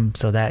without him,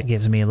 so that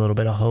gives me a little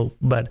bit of hope.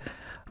 But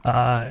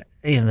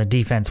the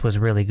defense was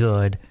really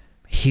good.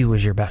 He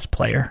was your best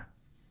player.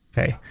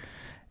 Okay.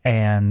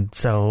 And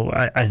so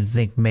I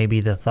think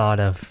maybe the thought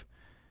of,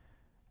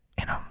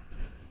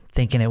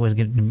 thinking it was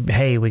good,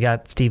 hey, we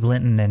got Steve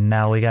Linton and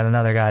now we got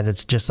another guy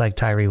that's just like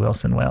Tyree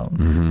Wilson. Well,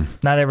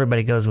 not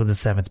everybody goes with the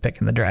 7th pick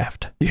in the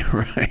draft. Yeah,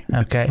 right.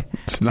 Okay.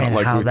 It's not and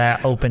like how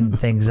that opened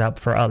things up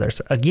for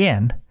others.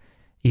 Again,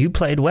 you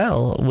played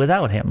well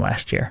without him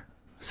last year.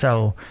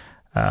 So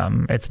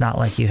it's not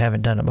like you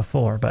haven't done it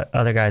before, but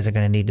other guys are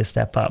going to need to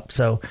step up.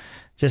 So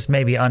just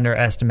maybe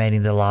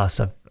underestimating the loss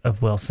of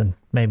Wilson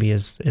maybe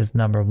is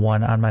number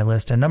 1 on my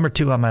list. And number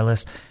 2 on my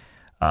list,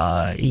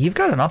 you've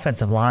got an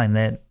offensive line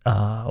that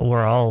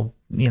we're all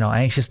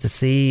anxious to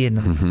see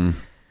and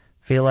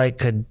feel like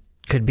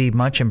could be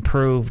much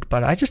improved.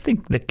 But I just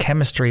think the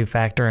chemistry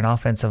factor in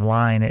offensive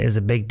line is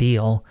a big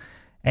deal.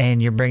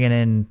 And you're bringing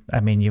in,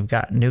 you've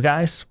got new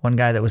guys, one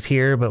guy that was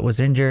here but was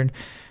injured.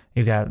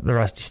 You got the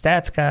Rusty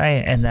Stats guy,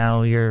 and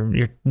now you're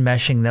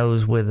meshing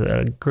those with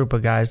a group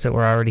of guys that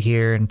were already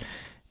here and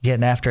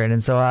getting after it.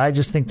 And so I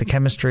just think the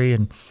chemistry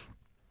and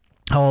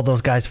how all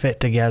those guys fit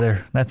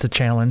together, that's a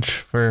challenge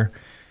for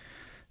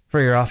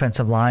your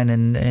offensive line.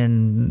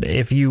 And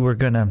if you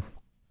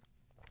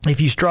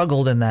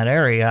struggled in that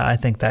area, I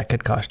think that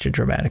could cost you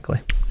dramatically.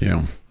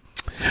 Yeah.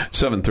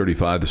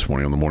 7:35 this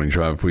morning on the morning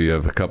drive. We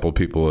have a couple of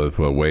people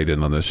who have weighed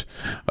in on this.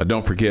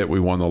 Don't forget, we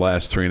won the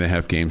last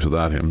 3.5 games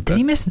without him. Did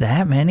he miss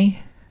that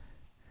many?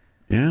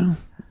 Yeah,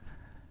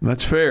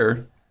 that's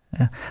fair.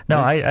 Yeah. No,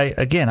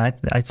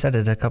 I said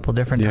it a couple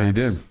different times.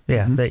 Yeah, you did.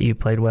 Yeah, that you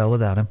played well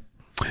without him.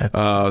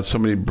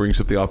 Somebody brings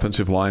up the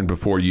offensive line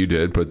before you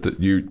did, but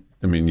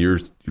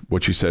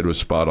what you said was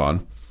spot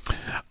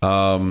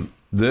on.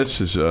 This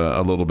is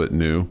a little bit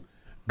new.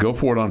 Go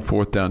for it on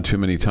 4th down too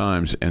many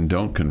times and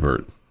don't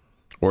convert.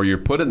 Or you're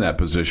put in that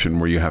position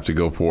where you have to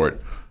go for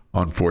it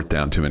on 4th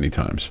down too many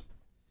times.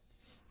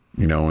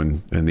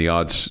 And the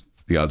odds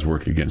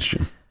work against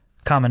you.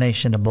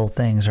 Combination of both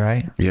things,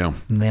 right? Yeah.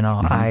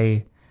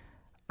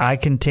 I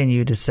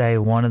continue to say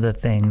one of the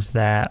things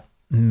that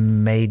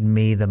made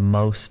me the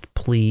most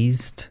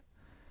pleased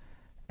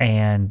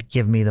and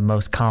give me the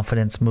most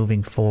confidence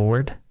moving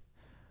forward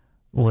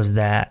was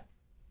that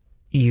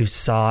you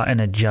saw an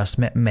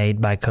adjustment made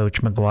by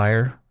Coach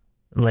McGuire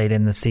late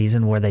in the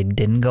season where they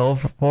didn't go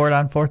for it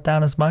on 4th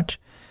down as much.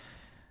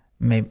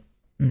 Would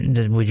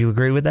you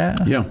agree with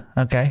that? Yeah.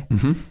 Okay.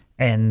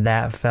 And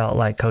that felt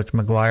like Coach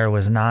McGuire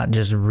was not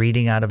just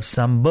reading out of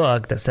some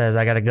book that says,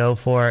 I got to go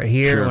for it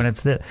here. Sure. When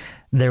it's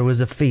there was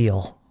a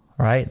feel,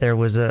 right? There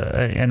was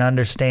an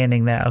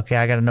understanding that, okay,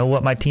 I got to know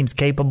what my team's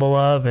capable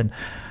of. And,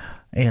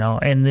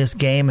 in this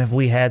game, have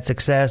we had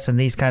success in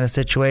these kind of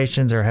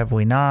situations or have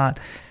we not?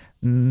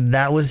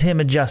 That was him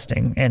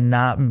adjusting and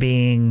not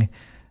being,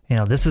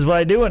 this is what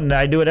I do and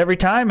I do it every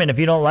time. And if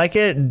you don't like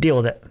it, deal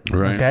with it.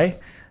 Right. Okay.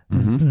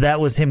 That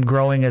was him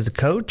growing as a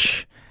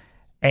coach.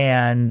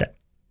 And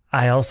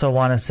I also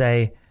want to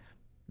say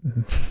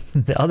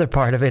the other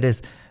part of it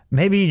is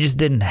maybe you just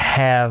didn't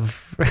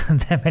have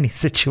that many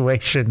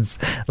situations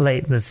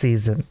late in the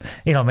season.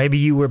 Maybe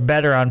you were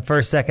better on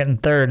 1st, 2nd,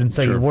 and 3rd, and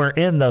so Sure. you weren't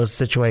in those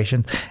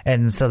situations.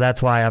 And so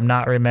that's why I'm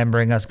not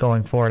remembering us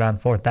going for it on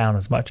 4th down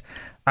as much.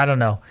 I don't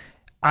know.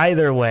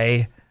 Either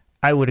way,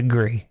 I would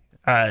agree.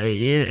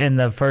 In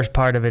the first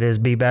part of it is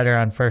be better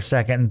on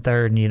 1st, 2nd, and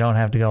 3rd, and you don't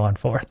have to go on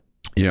 4th.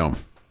 Yeah.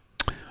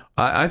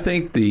 I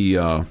think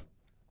I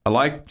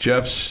like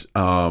Jeff's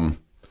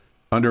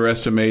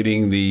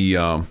underestimating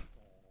the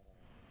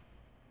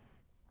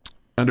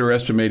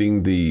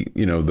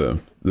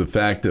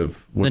fact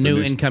of what the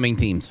new incoming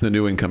teams. The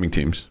new incoming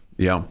teams.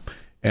 Yeah.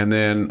 And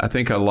then I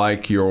think I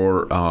like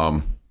your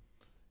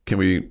can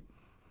we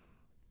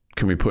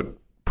put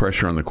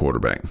pressure on the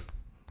quarterback?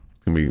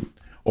 Can we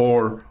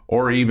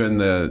or even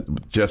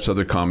Jeff's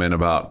other comment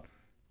about,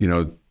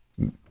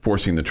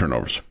 forcing the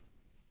turnovers.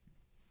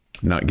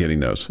 Not getting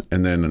those.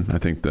 And then I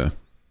think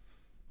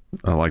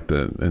I like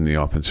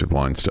the offensive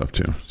line stuff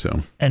too.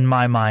 So in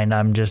my mind,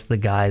 I'm just the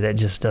guy that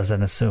just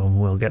doesn't assume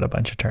we'll get a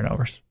bunch of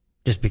turnovers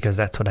just because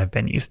that's what I've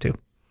been used to.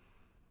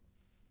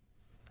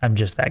 I'm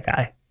just that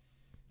guy.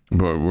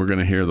 But we're going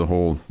to hear the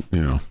whole,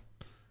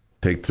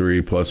 take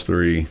 3 plus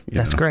 3.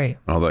 That's great.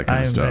 All that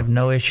kind of stuff. I have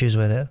no issues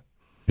with it.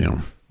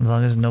 Yeah. As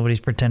long as nobody's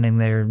pretending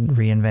they're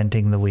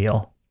reinventing the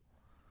wheel.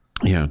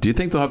 Yeah. Do you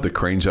think they'll have the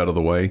cranes out of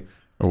the way?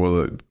 Or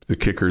will the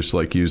kickers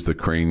use the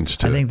cranes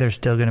to... I think there's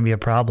still going to be a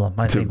problem.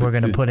 I think we're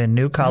going to put in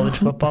new college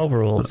football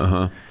rules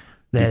that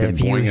if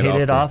you hit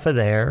it off of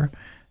there,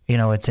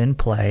 it's in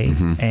play.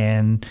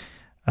 And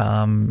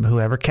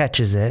whoever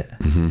catches it,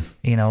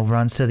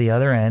 runs to the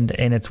other end,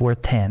 and it's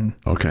worth 10.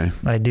 Okay.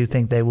 I do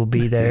think they will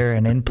be there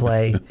and in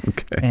play.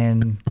 Okay.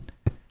 And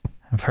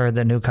I've heard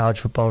that new college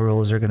football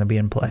rules are going to be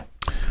in play.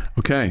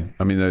 Okay.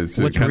 I mean, that's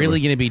what's really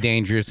going to be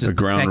dangerous is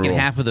the second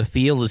half of the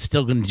field is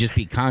still going to just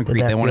be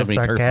concrete. They won't have any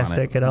turf on it.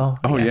 Sarcastic at all?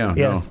 Oh, yeah.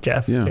 Yes, no.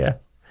 Jeff. Yeah.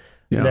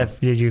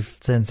 Did you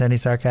sense any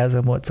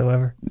sarcasm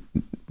whatsoever?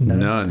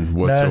 None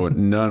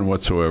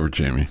whatsoever,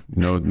 Jamie.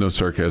 No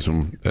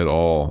sarcasm at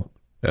all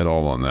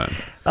on that.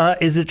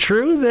 Is it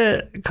true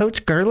that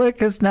Coach Gerlich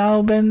has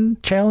now been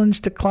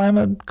challenged to climb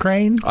a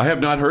crane? I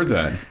have not heard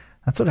that.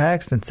 That's what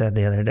Haxton said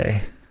the other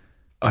day.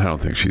 I don't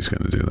think she's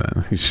going to do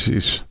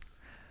that.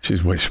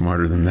 She's way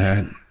smarter than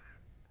that,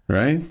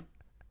 right?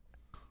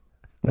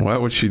 Why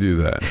would she do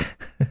that?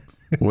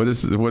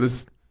 Is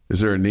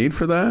there a need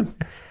for that?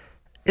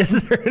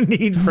 Is there a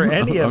need for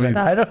any of it?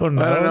 I don't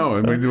know. I don't know.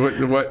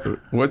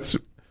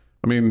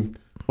 I mean,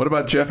 what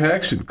about Jeff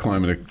Haxton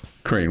climbing a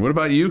crane? What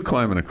about you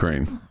climbing a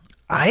crane?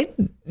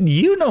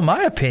 You know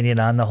my opinion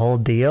on the whole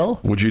deal.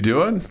 Would you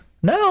do it?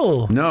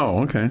 No. No.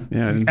 Okay.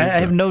 Yeah. I didn't think I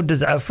have no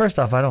desire. First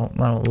off, I don't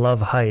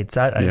love heights.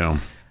 I'm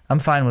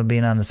fine with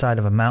being on the side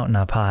of a mountain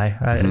up high.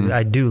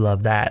 I do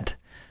love that,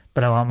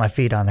 but I want my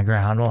feet on the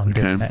ground while I'm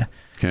doing that.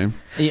 Okay.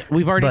 Yeah,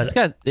 we've already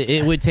discussed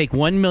it would take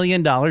 $1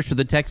 million for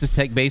the Texas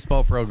Tech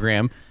baseball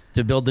program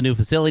to build the new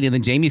facility, and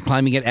then Jamie's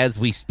climbing it as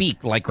we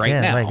speak, like now.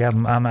 Yeah, like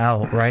I'm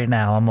out right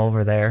now. I'm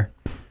over there.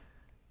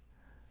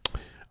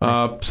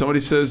 Somebody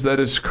says that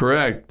is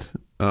correct.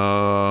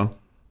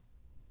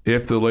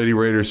 If the Lady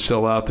Raiders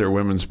sell out their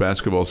women's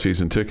basketball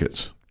season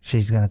tickets,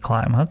 she's going to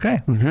climb. Okay.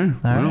 All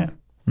right.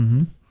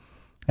 Mm-hmm.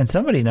 And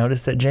somebody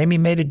noticed that Jamie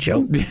made a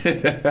joke.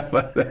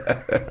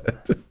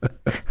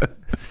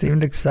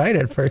 Seemed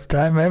excited, first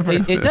time ever.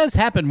 It does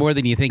happen more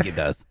than you think it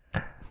does.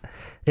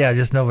 Yeah,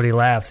 just nobody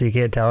laughs, so you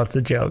can't tell it's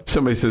a joke.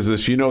 Somebody says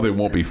this, they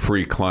won't be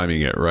free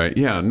climbing it, right?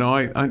 Yeah, no,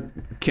 I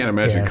can't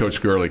imagine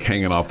Coach Gerlich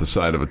hanging off the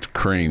side of a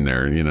crane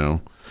there,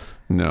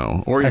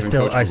 No. Or even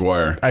Coach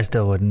McGuire. I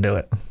still wouldn't do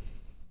it.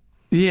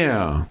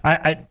 Yeah.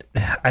 I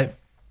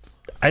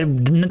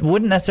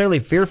wouldn't necessarily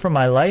fear for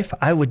my life.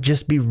 I would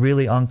just be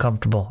really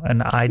uncomfortable,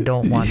 and I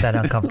don't want that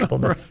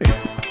uncomfortableness.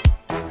 Right.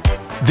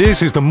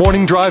 This is the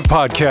Morning Drive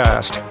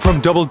Podcast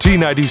from Double T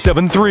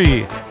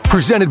 97.3,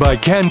 presented by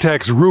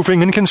Cantex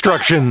Roofing and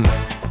Construction.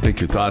 Take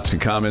your thoughts and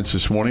comments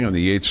this morning on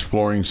the Yates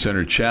Flooring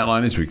Center chat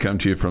line as we come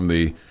to you from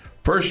the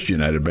First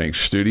United Bank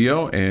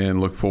studio, and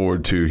look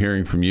forward to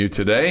hearing from you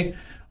today.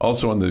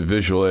 Also on the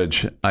Visual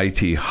Edge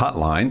IT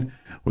hotline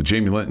with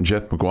Jamie Lent and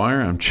Jeff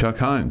McGuire. I'm Chuck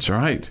Heinz. All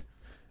right.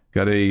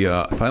 Got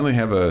finally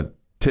have a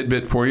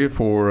tidbit for you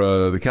for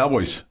the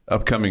Cowboys'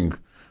 upcoming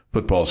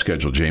football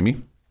schedule,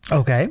 Jamie.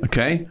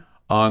 Okay.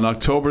 On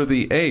October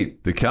the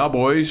 8th, the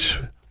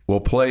Cowboys will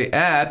play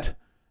at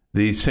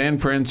the San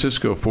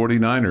Francisco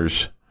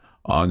 49ers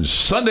on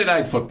Sunday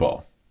Night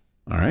Football.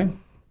 All right?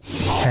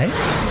 Okay.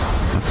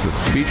 That's the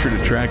featured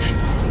attraction.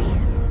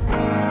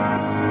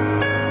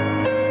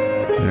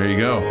 There you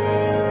go.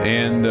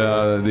 And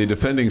the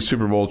defending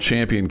Super Bowl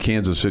champion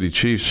Kansas City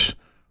Chiefs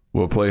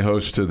will play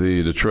host to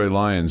the Detroit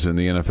Lions in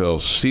the NFL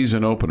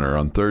season opener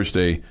on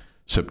Thursday,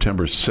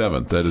 September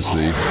 7th. That is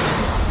the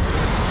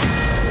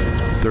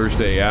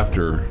Thursday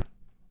after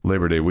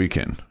Labor Day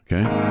weekend.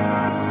 Okay?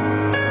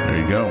 There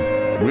you go.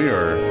 We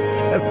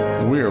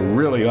are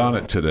really on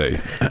it today.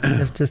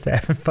 Just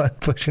having fun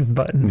pushing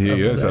buttons.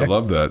 Yes, I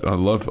love that. I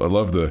love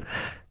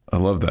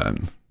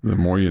that. The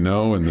more you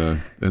know, and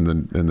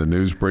the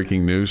news,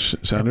 breaking news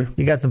sounder.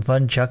 You got some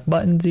fun Chuck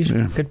buttons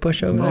you could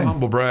push over there?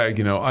 Humble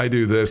brag, I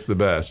do this the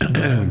best.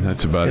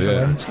 That's about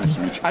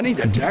it. I need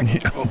that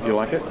jacket. Hope you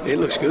like it. It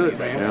looks good,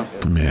 man.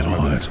 Man,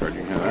 all that. All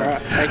right.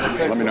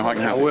 Thank you. Let me know how I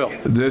can help. I will.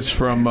 This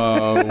from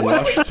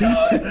Washington.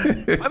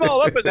 I'm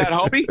all up in that,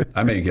 homie.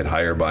 I may get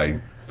hired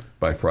by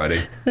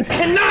Friday.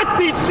 And not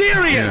be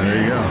serious. Yeah,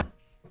 there you go.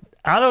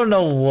 I don't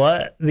know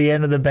what the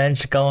end of the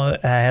bench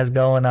has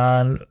going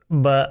on,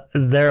 but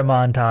their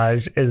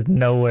montage is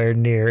nowhere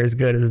near as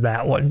good as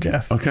that one,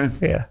 Jeff. Okay.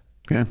 Yeah.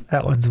 Yeah.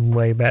 That one's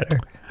way better.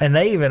 And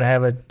they even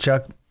have a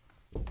Chuck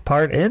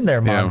part in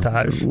their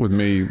montage. With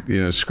me,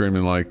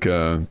 screaming like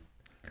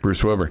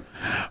Bruce Weber.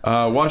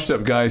 Washed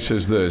Up Guy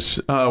says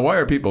this. Why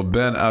are people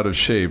bent out of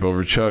shape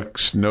over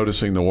Chuck's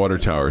noticing the water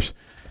towers?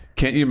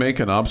 Can't you make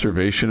an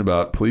observation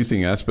about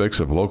pleasing aspects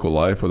of local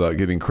life without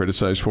getting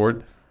criticized for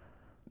it?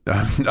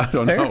 I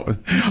don't know.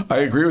 I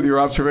agree with your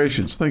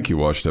observations. Thank you,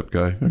 Washed Up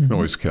Guy. I can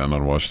always count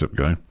on Washed Up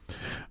Guy.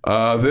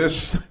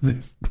 This.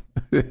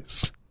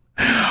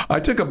 I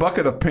took a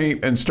bucket of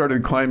paint and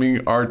started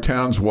climbing our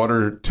town's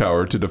water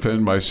tower to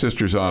defend my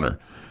sister's honor.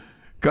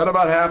 Got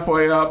about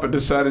halfway up and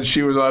decided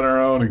she was on her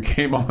own and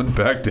came on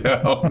back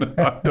down.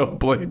 I don't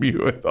blame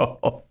you at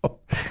all.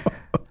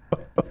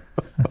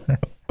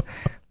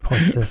 Poor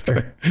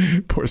sister.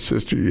 Poor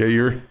sister.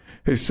 Yeah,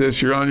 hey,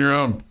 sis, you're on your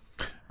own.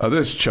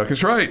 This, Chuck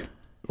is right.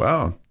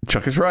 Wow,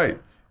 Chuck is right.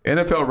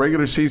 NFL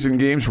regular season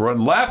games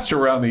run laps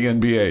around the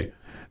NBA.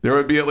 There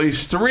would be at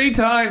least 3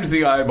 times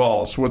the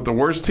eyeballs with the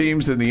worst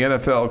teams in the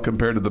NFL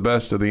compared to the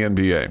best of the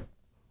NBA.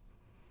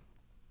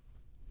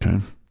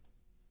 Okay.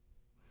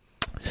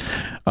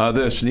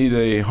 This need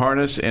a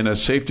harness and a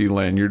safety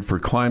lanyard for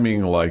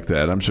climbing like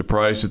that. I'm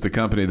surprised that the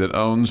company that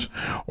owns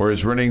or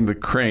is renting the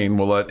crane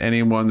will let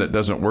anyone that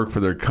doesn't work for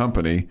their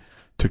company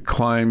to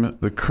climb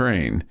the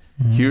crane.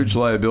 Huge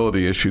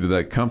liability issue to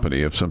that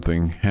company if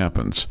something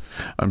happens.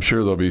 I'm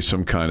sure there'll be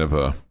some kind of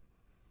a...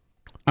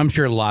 I'm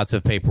sure lots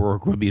of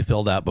paperwork will be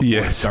filled out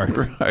before it starts.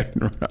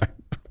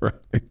 Right.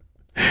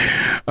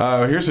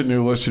 Here's a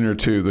new listener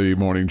to the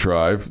Morning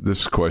Drive.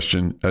 This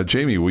question.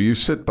 Jamie, will you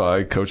sit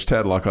by Coach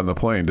Tadlock on the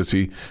plane? Does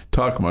he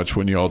talk much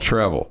when you all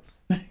travel?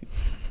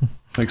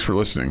 Thanks for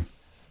listening.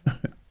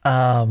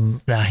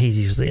 Nah, he's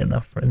usually in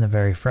the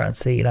very front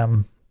seat.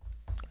 I'm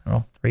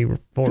 3 or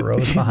 4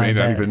 rows He behind.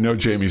 may not even know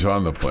Jamie's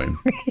on the plane.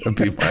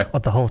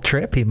 What, the whole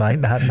trip? He might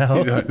not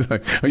know.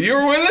 You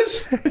were with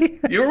us?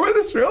 You were with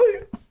us,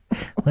 really?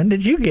 When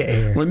did you get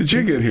here? When did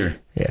you get here?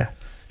 Yeah.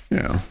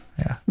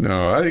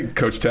 No, I think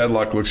Coach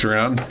Tadlock looks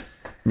around,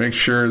 makes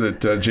sure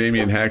that Jamie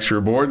and Hacks are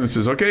aboard, and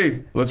says,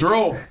 "Okay, let's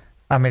roll."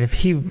 I mean, if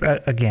he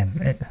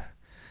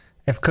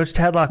if Coach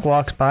Tadlock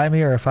walks by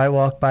me, or if I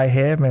walk by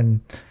him, and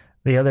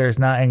the other is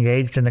not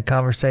engaged in the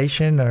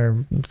conversation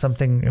or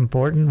something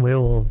important, we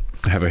will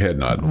have a head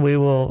nod.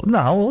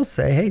 We'll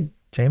say, "Hey,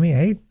 Jamie,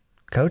 hey,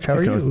 Coach, how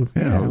are you?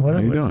 Yeah, what how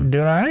you doing?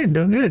 Doing all right?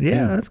 Doing good?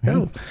 Yeah, let's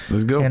go.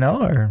 Let's go.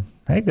 Or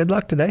hey, good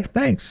luck today.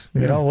 Thanks.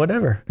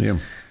 Whatever. Yeah.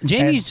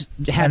 Jamie's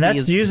happy. And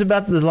that's usually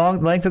about the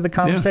long length of the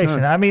conversation.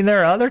 Yeah, I mean,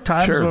 there are other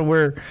times Sure.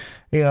 when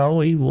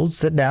we will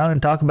sit down and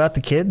talk about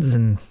the kids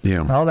and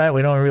all that.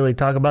 We don't really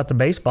talk about the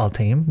baseball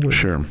team. We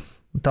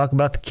talk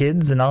about the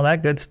kids and all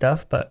that good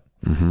stuff, but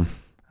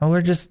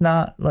we're just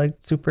not like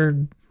super.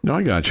 No,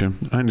 I got you.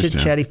 I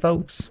understand. Chatty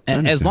folks.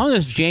 As long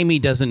as Jamie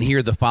doesn't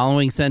hear the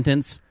following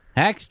sentence,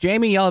 Hacks,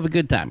 Jamie, y'all have a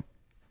good time.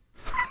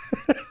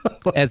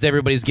 As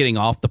everybody's getting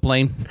off the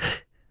plane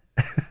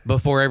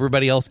before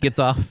everybody else gets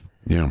off.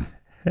 Yeah.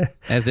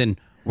 As in,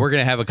 we're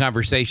going to have a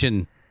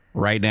conversation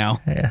right now.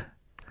 Yeah.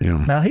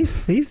 Yeah. Now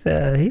he's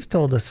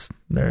told us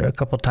there a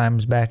couple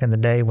times back in the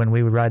day when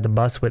we would ride the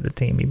bus with the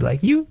team. He'd be like,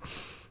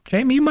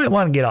 Jamie, you might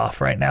want to get off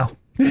right now.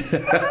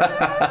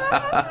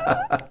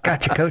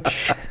 Gotcha,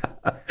 Coach.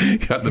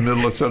 Got in the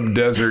middle of some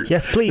desert.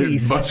 Yes,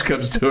 please. The bus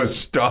comes to a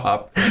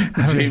stop.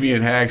 Jamie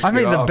and Hacks get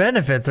the off.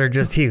 benefits are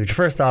just huge.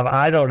 First off,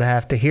 I don't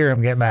have to hear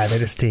him get mad at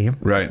his team.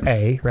 Right.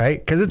 Right?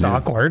 Because it's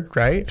awkward,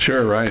 right?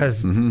 Sure, right.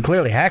 Because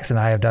clearly Hacks and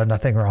I have done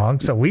nothing wrong,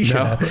 so we should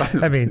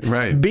have. I mean,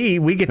 right. B,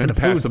 we get to the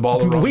food. The ball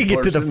to the wrong we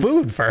get to the person.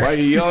 food first. Why are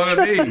you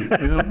yelling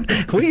at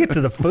me? We get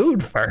to the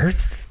food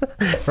first,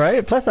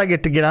 right? Plus, I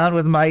get to get on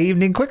with my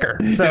evening quicker.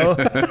 So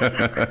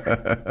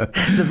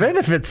the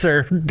benefits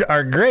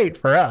are great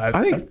for us.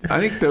 I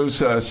think those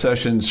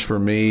sessions for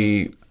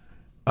me,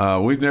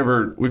 we've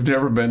never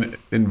been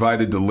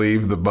invited to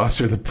leave the bus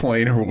or the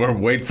plane or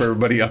wait for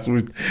everybody else.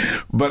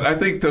 But I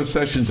think those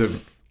sessions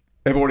have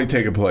already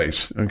taken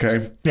place.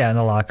 Okay. Yeah, in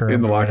the locker room.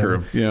 In the locker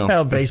room.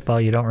 Well, baseball,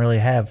 you don't really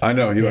have. I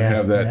know you don't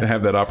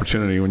have that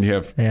opportunity when you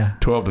have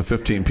 12 to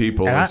 15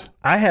 people.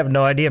 I have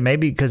no idea.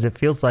 Maybe because it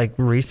feels like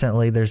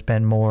recently there's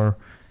been more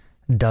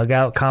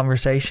dugout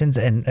conversations,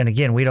 and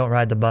again, we don't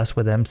ride the bus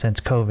with them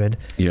since COVID.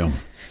 Yeah.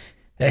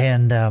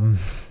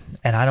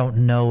 And I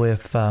don't know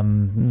if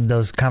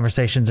those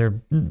conversations are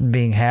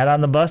being had on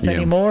the bus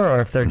anymore,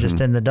 or if they're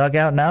just in the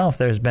dugout now. If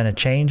there's been a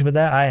change with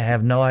that, I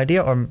have no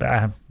idea. Or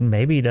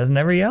maybe he doesn't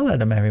ever yell at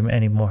them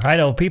anymore. I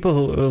know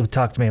people who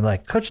talk to me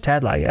like, Coach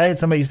Tadlock. I had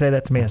somebody say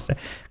that to me yesterday.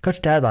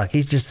 Coach Tadlock,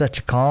 he's just such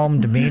a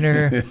calm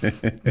demeanor.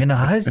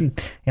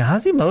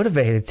 How's he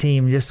motivate a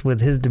team just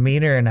with his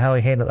demeanor and how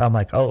he handles? I'm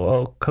like,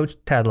 oh, Coach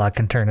Tadlock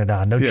can turn it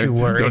on. Don't you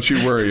worry. Don't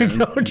you worry.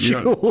 Don't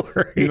you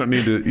worry. You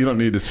don't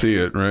need to see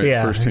it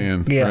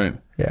firsthand. Yeah. Right.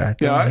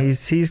 Yeah,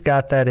 he's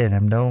got that in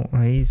him.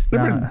 He's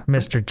not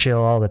Mr. Chill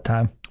all the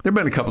time. There've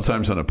been a couple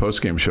times on a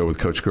post-game show with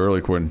Coach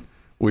Gerlich when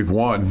we've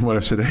won. When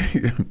I said,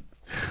 "Hey,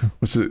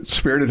 was it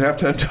spirited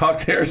halftime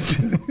talk there?"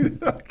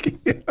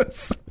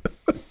 Yes.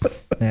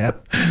 Yeah.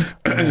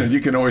 You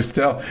can always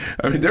tell.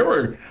 I mean, there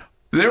were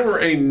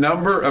a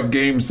number of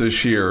games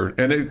this year,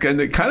 and it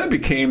kind of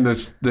became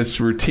this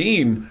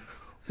routine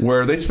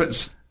where they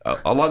spent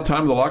a lot of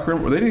time in the locker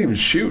room where they didn't even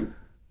shoot.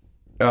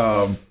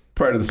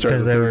 Prior to the start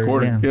of the third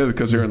quarter. Yeah,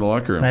 because they're in the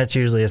locker room. That's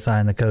usually a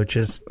sign the coach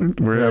is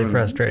really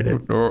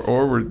frustrated.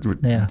 Or we're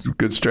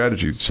good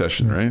strategy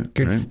session, right?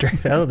 Good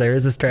strategy. Oh, there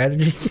is a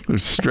strategy?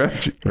 There's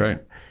strategy, right.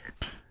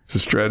 There's a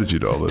strategy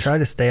to all this. Try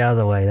to stay out of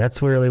the way.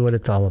 That's really what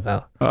it's all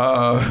about.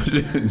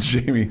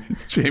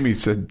 Jamie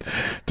said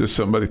to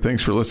somebody,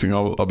 thanks for listening.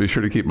 I'll be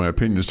sure to keep my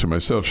opinions to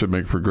myself. Should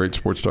make for great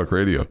sports talk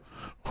radio.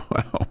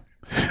 Wow.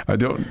 I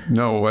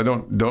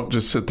don't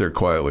just sit there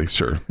quietly,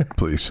 sir,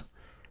 please.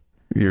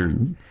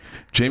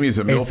 Jamie's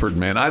a Milford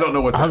man. I don't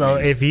know what that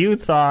means. If you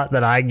thought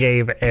that I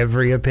gave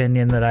every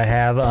opinion that I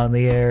have on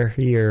the air,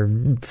 you're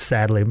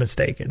sadly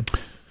mistaken.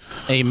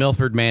 A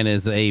Milford man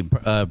is a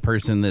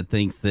person that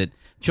thinks that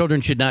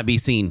children should not be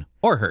seen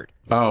or heard.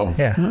 Oh,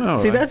 yeah.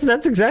 Oh, see,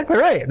 that's exactly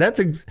right.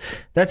 That's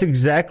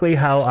exactly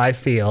how I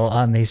feel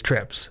on these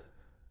trips.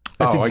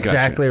 That's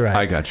exactly right.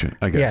 I got you.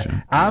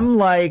 I'm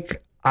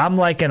like I'm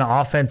like an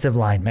offensive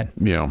lineman.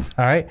 Yeah. All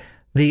right.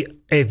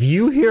 If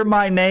you hear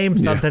my name,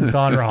 something's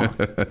gone wrong.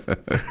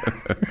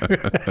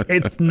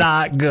 It's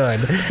not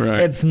good.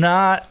 Right. It's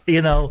not,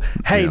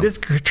 hey, this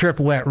trip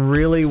went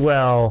really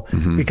well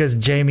because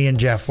Jamie and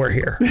Jeff were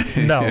here.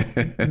 No,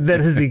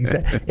 that is the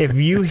exact. If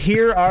you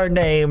hear our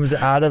names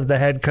out of the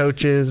head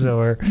coaches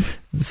or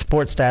the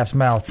support staff's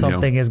mouth,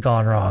 something has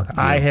gone wrong.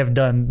 Yeah.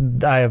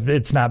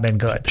 It's not been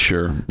good.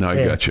 Sure. No,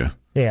 I got you.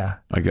 Yeah.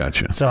 I got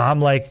you. So I'm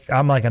like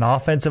an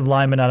offensive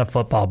lineman on a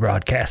football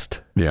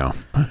broadcast. Yeah.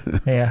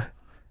 Yeah.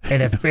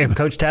 And if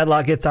Coach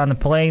Tadlock gets on the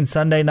plane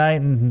Sunday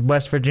night in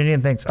West Virginia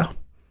and thinks, oh,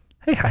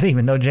 hey, I didn't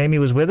even know Jamie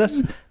was with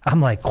us,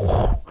 I'm like,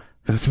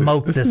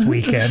 smoked this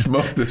weekend.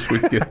 Smoked this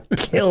weekend.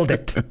 Killed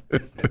it.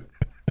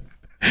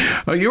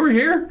 Oh, you were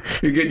here?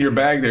 You're getting your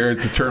bag there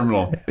at the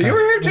terminal. You were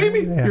here,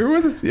 Jamie? Yeah. You were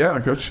with us? Yeah,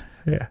 Coach.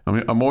 Yeah.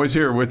 I'm always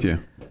here with you.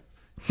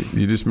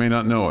 You just may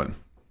not know it.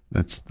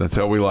 That's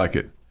how we like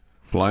it.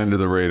 Fly under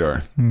the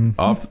radar.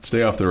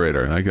 Stay off the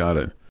radar. I got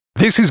it.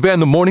 This has been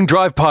the Morning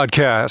Drive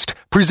Podcast,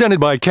 presented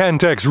by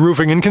Cantex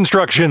Roofing and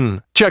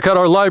Construction. Check out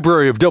our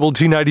library of Double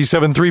T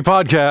 97.3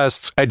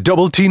 podcasts at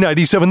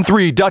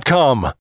doublet97.3.com.